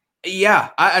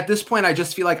this point, I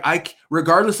just feel like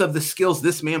regardless of the skills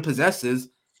this man possesses,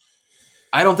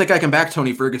 I don't think I can back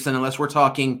Tony Ferguson unless we're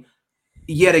talking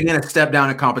yet again a step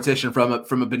down in competition from a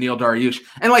Beneil Dariush.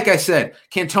 And like I said,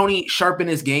 can Tony sharpen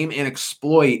his game and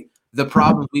exploit the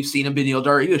problems we've seen in Beneil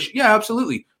Dariush? Yeah,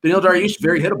 absolutely. Beneil Dariush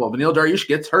very hittable. Beneil Dariush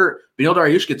gets hurt. Beneil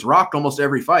Dariush gets rocked almost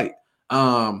every fight.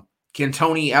 Can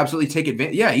Tony absolutely take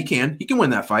advantage? Yeah, he can. He can win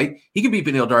that fight. He can beat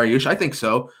Beneil Dariush. I think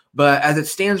so. But as it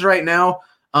stands right now,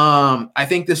 I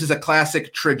think this is a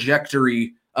classic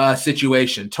trajectory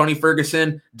situation. Tony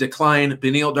Ferguson, decline.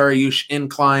 Beneil Dariush,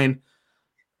 incline.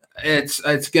 It's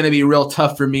going to be real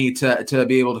tough for me to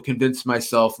be able to convince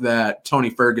myself that Tony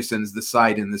Ferguson's the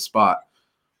side in this spot.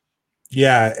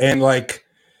 Yeah, and like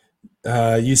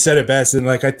you said it best, and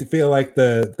like I feel like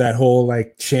that whole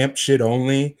like champ shit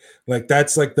only, like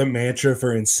that's like the mantra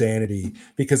for insanity,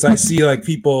 because I see like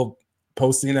people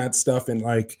posting that stuff in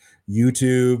like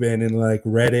YouTube and in like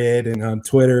Reddit and on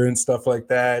Twitter and stuff like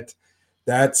that.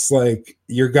 That's like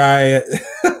your guy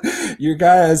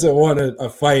hasn't won a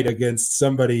fight against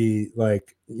somebody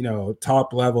like, you know,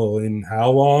 top level in how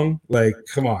long? Like,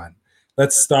 come on,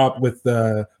 let's stop with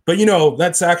but you know,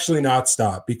 let's actually not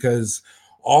stop, because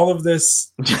all of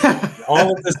this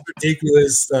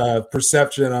ridiculous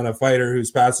perception on a fighter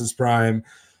who's past his prime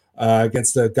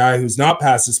against a guy who's not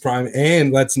past his prime,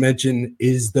 and let's mention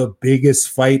is the biggest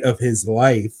fight of his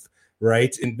life,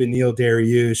 right, in Beneil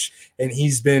Dariush, and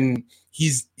he's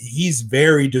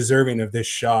very deserving of this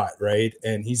shot, right?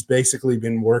 And he's basically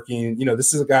been working, you know,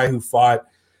 this is a guy who fought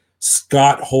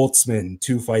Scott Holtzman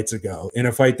 2 fights ago in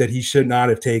a fight that he should not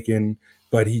have taken,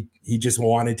 but he just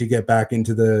wanted to get back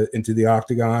into the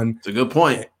octagon. It's a good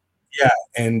point. Yeah,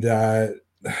 and I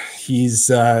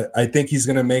think he's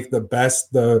going to make the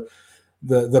best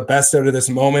out of this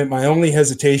moment. My only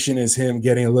hesitation is him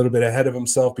getting a little bit ahead of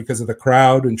himself because of the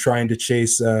crowd and trying to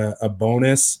chase a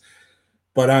bonus.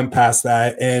 But I'm past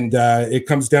that, and it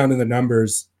comes down to the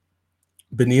numbers.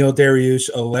 Beneil Dariush,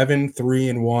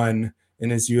 11-3-1 in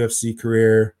his UFC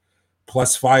career,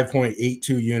 plus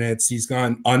 5.82 units. He's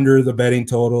gone under the betting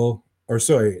total. Or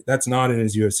sorry, that's not in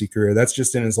his UFC career. That's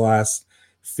just in his last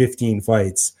 15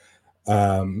 fights.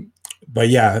 But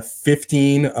yeah,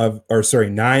 9 of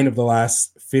the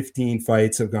last 15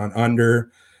 fights have gone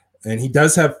under. And he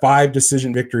does have 5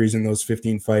 decision victories in those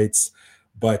 15 fights.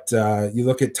 But you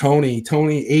look at Tony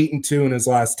 8-2 in his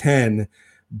last 10.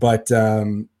 But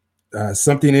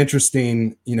something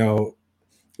interesting, you know,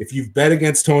 if you've bet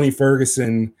against Tony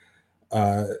Ferguson,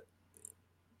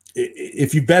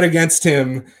 if you bet against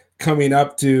him coming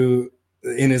up to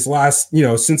in his last, you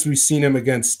know, since we've seen him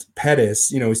against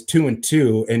Pettis, you know, he's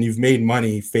 2-2, and you've made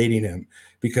money fading him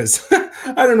because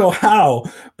I don't know how,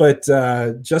 but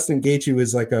Justin Gaethje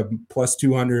was like a plus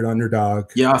 200 underdog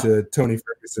to Tony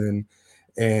Ferguson.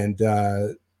 And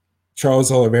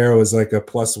Charles Oliveira was like a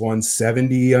plus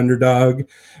 170 underdog,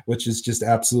 which is just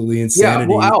absolutely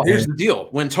insanity. Yeah, well, Al, here's the deal.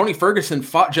 When Tony Ferguson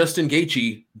fought Justin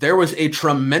Gaethje, there was a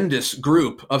tremendous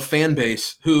group of fan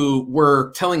base who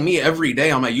were telling me every day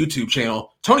on my YouTube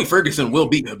channel, Tony Ferguson will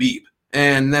beat Khabib.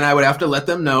 And then I would have to let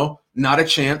them know, not a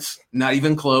chance, not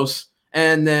even close.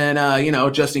 And then,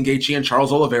 Justin Gaethje and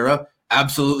Charles Oliveira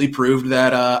absolutely proved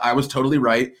that I was totally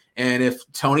right. And if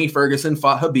Tony Ferguson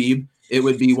fought Khabib, it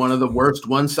would be one of the worst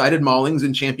one-sided maulings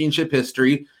in championship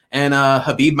history. And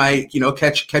Khabib might,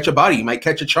 catch a body, might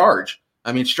catch a charge.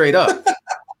 I mean, straight up.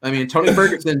 I mean, Tony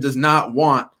Ferguson does not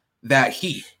want that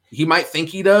heat. He might think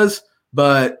he does,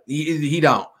 but he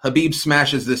don't. Khabib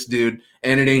smashes this dude,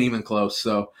 and it ain't even close.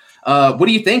 So what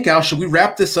do you think, Al? Should we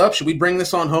wrap this up? Should we bring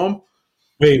this on home?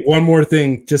 Wait, one more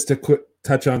thing just to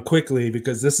touch on quickly,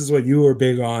 because this is what you were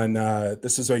big on.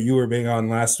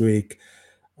 Last week.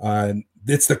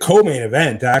 It's the co-main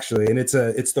event, actually, and it's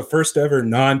the first ever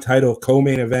non-title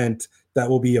co-main event that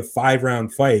will be a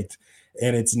 5-round fight,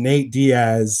 and it's Nate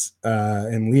Diaz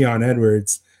and Leon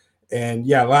Edwards. And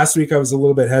yeah, last week I was a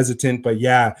little bit hesitant, but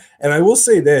yeah, and I will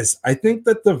say this: I think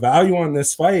that the value on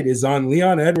this fight is on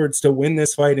Leon Edwards to win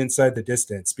this fight inside the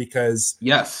distance, because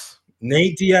yes,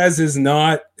 Nate Diaz is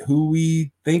not who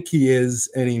we think he is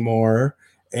anymore,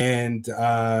 and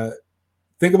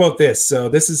think about this. So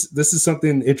this is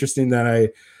something interesting that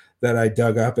that I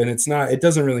dug up, and it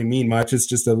doesn't really mean much. It's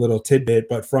just a little tidbit,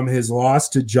 but from his loss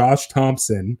to Josh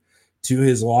Thompson to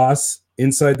his loss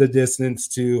inside the distance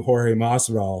to Jorge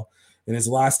Masvidal, in his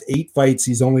last 8 fights,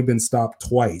 he's only been stopped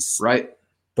twice. Right.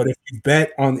 But if you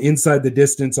bet on inside the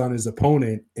distance on his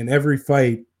opponent in every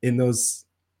fight in those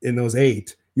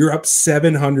 8, you're up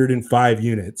 705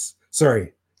 units.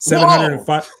 Sorry,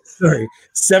 705. Whoa. Sorry,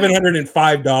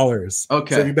 $705.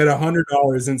 Okay. So you bet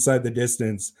 $100 inside the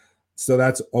distance. So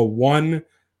that's a one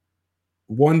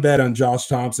bet on Josh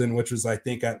Thompson, which was I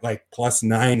think at like plus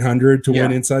 900 to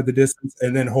win inside the distance,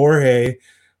 and then Jorge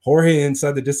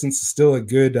inside the distance is still a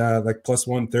good like plus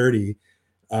 130.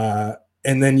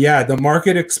 And then the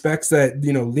market expects that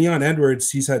Leon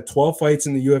Edwards, he's had 12 fights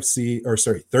in the UFC, or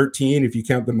sorry, 13 if you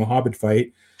count the Muhammad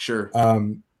fight. Sure.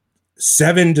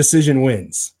 7 decision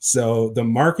wins. So the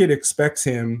market expects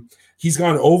him. He's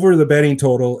gone over the betting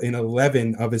total in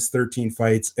 11 of his 13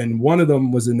 fights, and one of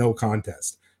them was a no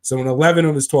contest. So in 11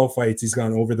 of his 12 fights, he's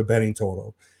gone over the betting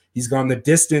total. He's gone the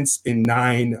distance in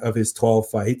 9 of his 12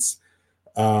 fights.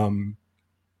 But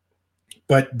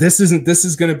this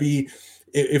is going to be,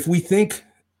 if we think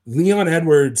Leon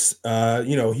Edwards,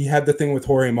 he had the thing with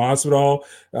Jorge Masvidal.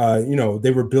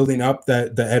 They were building up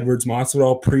the Edwards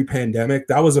Masvidal pre-pandemic.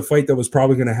 That was a fight that was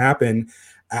probably going to happen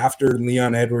after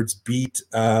Leon Edwards beat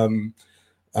who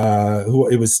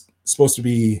it was supposed to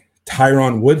be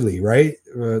Tyron Woodley, right?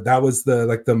 That was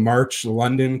the March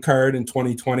London card in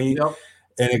 2020, and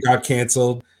it got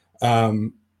canceled.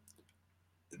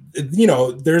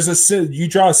 You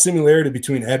draw a similarity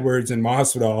between Edwards and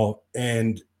Masvidal,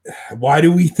 and why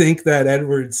do we think that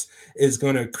Edwards is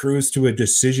going to cruise to a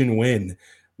decision win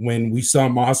when we saw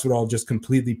Masvidal just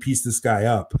completely piece this guy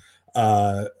up?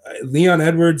 Leon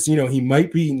Edwards, he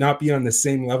might not be on the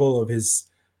same level of his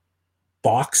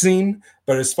boxing,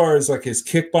 but as far as like his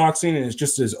kickboxing and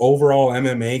just his overall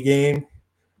MMA game,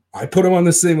 I put him on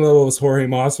the same level as Jorge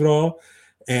Masvidal.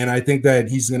 And I think that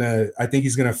he's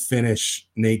gonna finish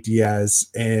Nate Diaz.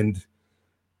 And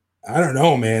I don't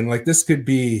know, man. Like this might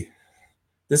be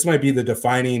the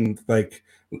defining, like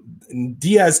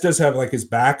Diaz does have like his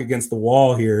back against the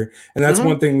wall here. And that's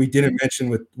one thing we didn't mention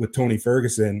with Tony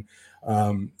Ferguson.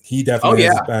 He definitely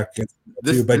has his back against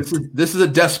too, but this is a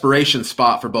desperation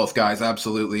spot for both guys.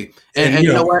 Absolutely. And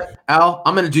you know what, Al,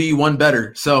 I'm going to do you one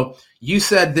better. So you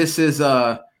said this is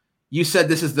the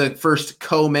first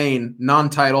co-main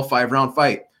non-title 5-round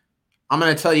fight. I'm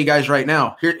going to tell you guys right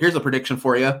now. Here's a prediction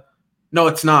for you. No,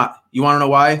 it's not. You want to know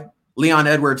why? Leon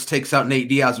Edwards takes out Nate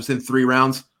Diaz within 3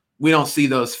 rounds. We don't see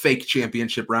those fake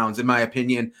championship rounds, in my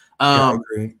opinion. I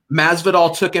agree.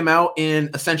 Masvidal took him out in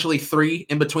essentially 3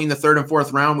 in between the 3rd and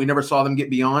 4th round. We never saw them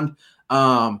get beyond.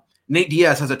 Nate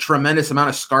Diaz has a tremendous amount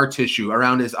of scar tissue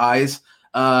around his eyes.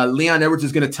 Leon Edwards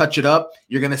is going to touch it up.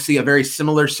 You're going to see a very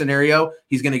similar scenario.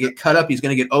 He's going to get cut up. He's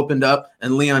going to get opened up,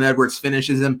 and Leon Edwards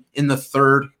finishes him in the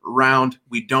 3rd round.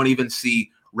 We don't even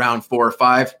see round 4 or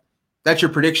 5. That's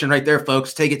your prediction right there,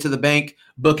 folks. Take it to the bank.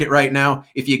 Book it right now.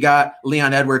 If you got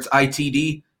Leon Edwards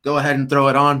ITD, go ahead and throw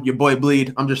it on. Your boy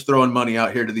Bleed. I'm just throwing money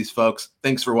out here to these folks.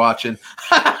 Thanks for watching.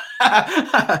 All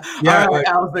right,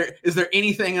 Al, is there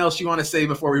anything else you want to say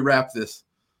before we wrap this?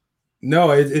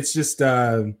 No, it's just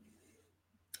I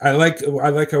like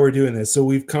how we're doing this. So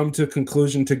we've come to a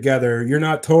conclusion together. You're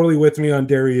not totally with me on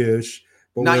Dariush,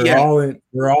 but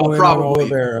we're all in on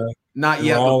Oliveira. Not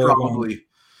yet, but probably.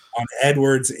 On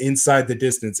Edwards inside the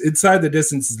distance. Inside the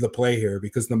distance is the play here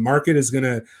because the market is going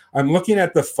to – I'm looking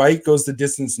at the fight goes the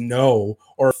distance no,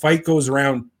 or fight goes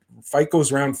round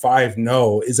 5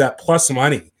 no. Is that plus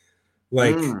money?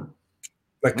 Okay.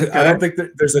 I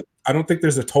don't think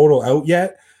there's a total out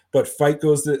yet, but fight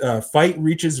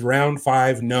reaches round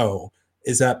 5 no.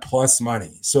 Is that plus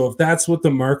money? So if that's what the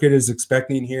market is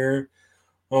expecting here,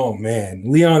 oh, man.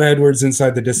 Leon Edwards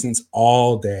inside the distance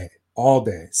all day.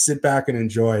 Sit back and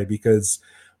enjoy because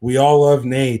we all love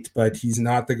Nate, but he's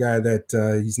not the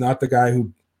guy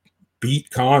who beat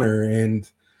Conor, and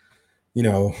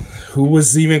who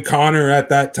was even Conor at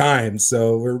that time.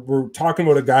 So we're talking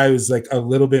about a guy who's like a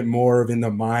little bit more in the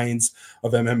minds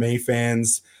of MMA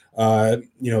fans.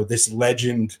 This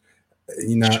legend,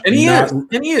 and he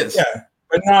is. Yeah,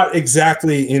 but not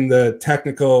exactly in the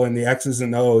technical and the X's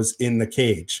and O's in the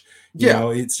cage.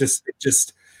 It's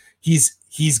just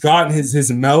he's gotten his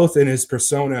mouth and his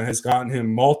persona has gotten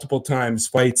him multiple times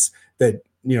fights that,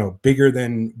 bigger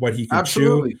than what he can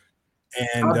chew.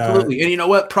 And absolutely. And you know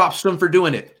what? Props to him for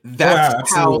doing it.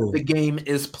 That's how the game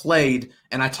is played.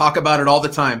 And I talk about it all the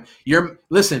time.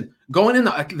 Going in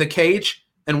the cage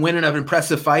and winning an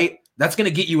impressive fight, that's going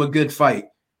to get you a good fight.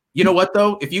 You know what,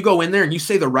 though? If you go in there and you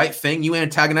say the right thing, you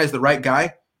antagonize the right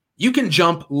guy, you can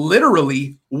jump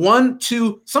literally 1,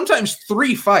 2, sometimes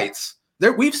 3 fights.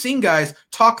 We've seen guys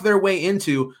talk their way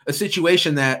into a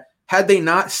situation that, had they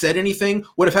not said anything,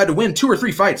 would have had to win 2 or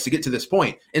 3 fights to get to this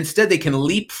point. Instead, they can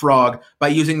leapfrog by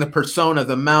using the persona,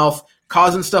 the mouth,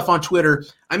 causing stuff on Twitter.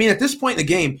 I mean, at this point in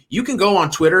the game, you can go on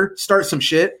Twitter, start some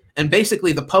shit, and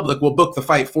basically the public will book the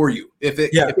fight for you. If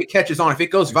it catches on, if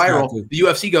it goes viral, the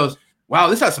UFC goes, wow,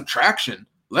 this has some traction.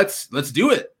 Let's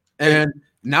do it. And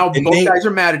now both guys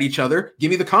are mad at each other.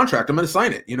 Give me the contract. I'm going to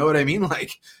sign it. You know what I mean?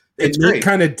 Like, it's great. He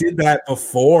kind of did that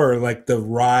before, like the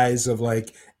rise of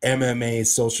like MMA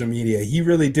social media. He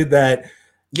really did that.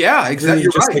 Yeah, exactly.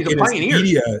 You're right. He's a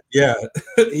pioneer. Yeah,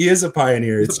 he is a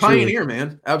pioneer. He's a pioneer,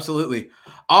 man. Absolutely.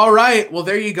 All right. Well,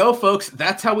 there you go, folks.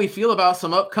 That's how we feel about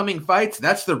some upcoming fights.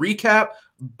 That's the recap.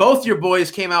 Both your boys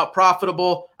came out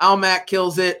profitable. Al Mack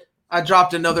kills it. I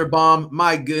dropped another bomb.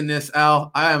 My goodness,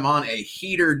 Al, I am on a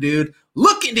heater, dude.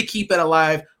 Looking to keep it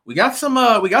alive. We got some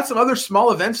other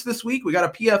small events this week. We got a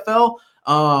PFL.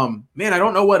 Man, I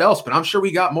don't know what else, but I'm sure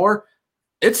we got more.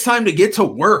 It's time to get to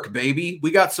work, baby.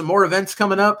 We got some more events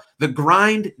coming up. The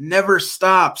grind never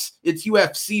stops. It's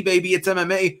UFC, baby. It's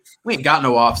MMA. We ain't got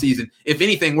no off season. If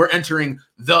anything, we're entering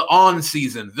the on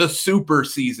season, the super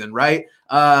season, right?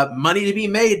 Money to be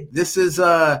made. This is,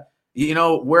 we're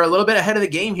a little bit ahead of the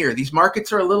game here. These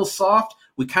markets are a little soft.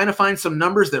 We kind of find some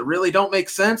numbers that really don't make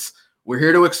sense. We're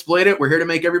here to exploit it. We're here to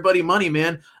make everybody money,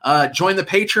 man. Join the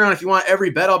Patreon if you want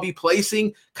every bet I'll be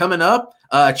placing coming up.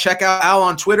 Check out Al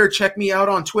on Twitter. Check me out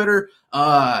on Twitter.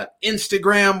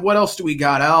 Instagram. What else do we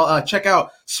got, Al? Check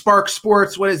out Spark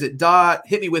Sports. What is it?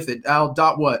 Hit me with it, Al.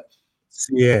 What?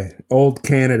 Yeah, old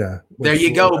Canada. There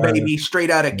you go, baby. Straight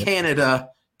out of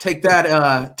Canada. Take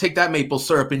that maple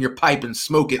syrup in your pipe and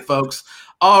smoke it, folks.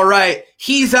 All right.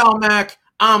 He's Al Mack.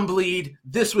 I'm Bleed.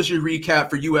 This was your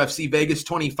recap for UFC Vegas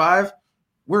 25.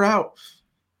 We're out.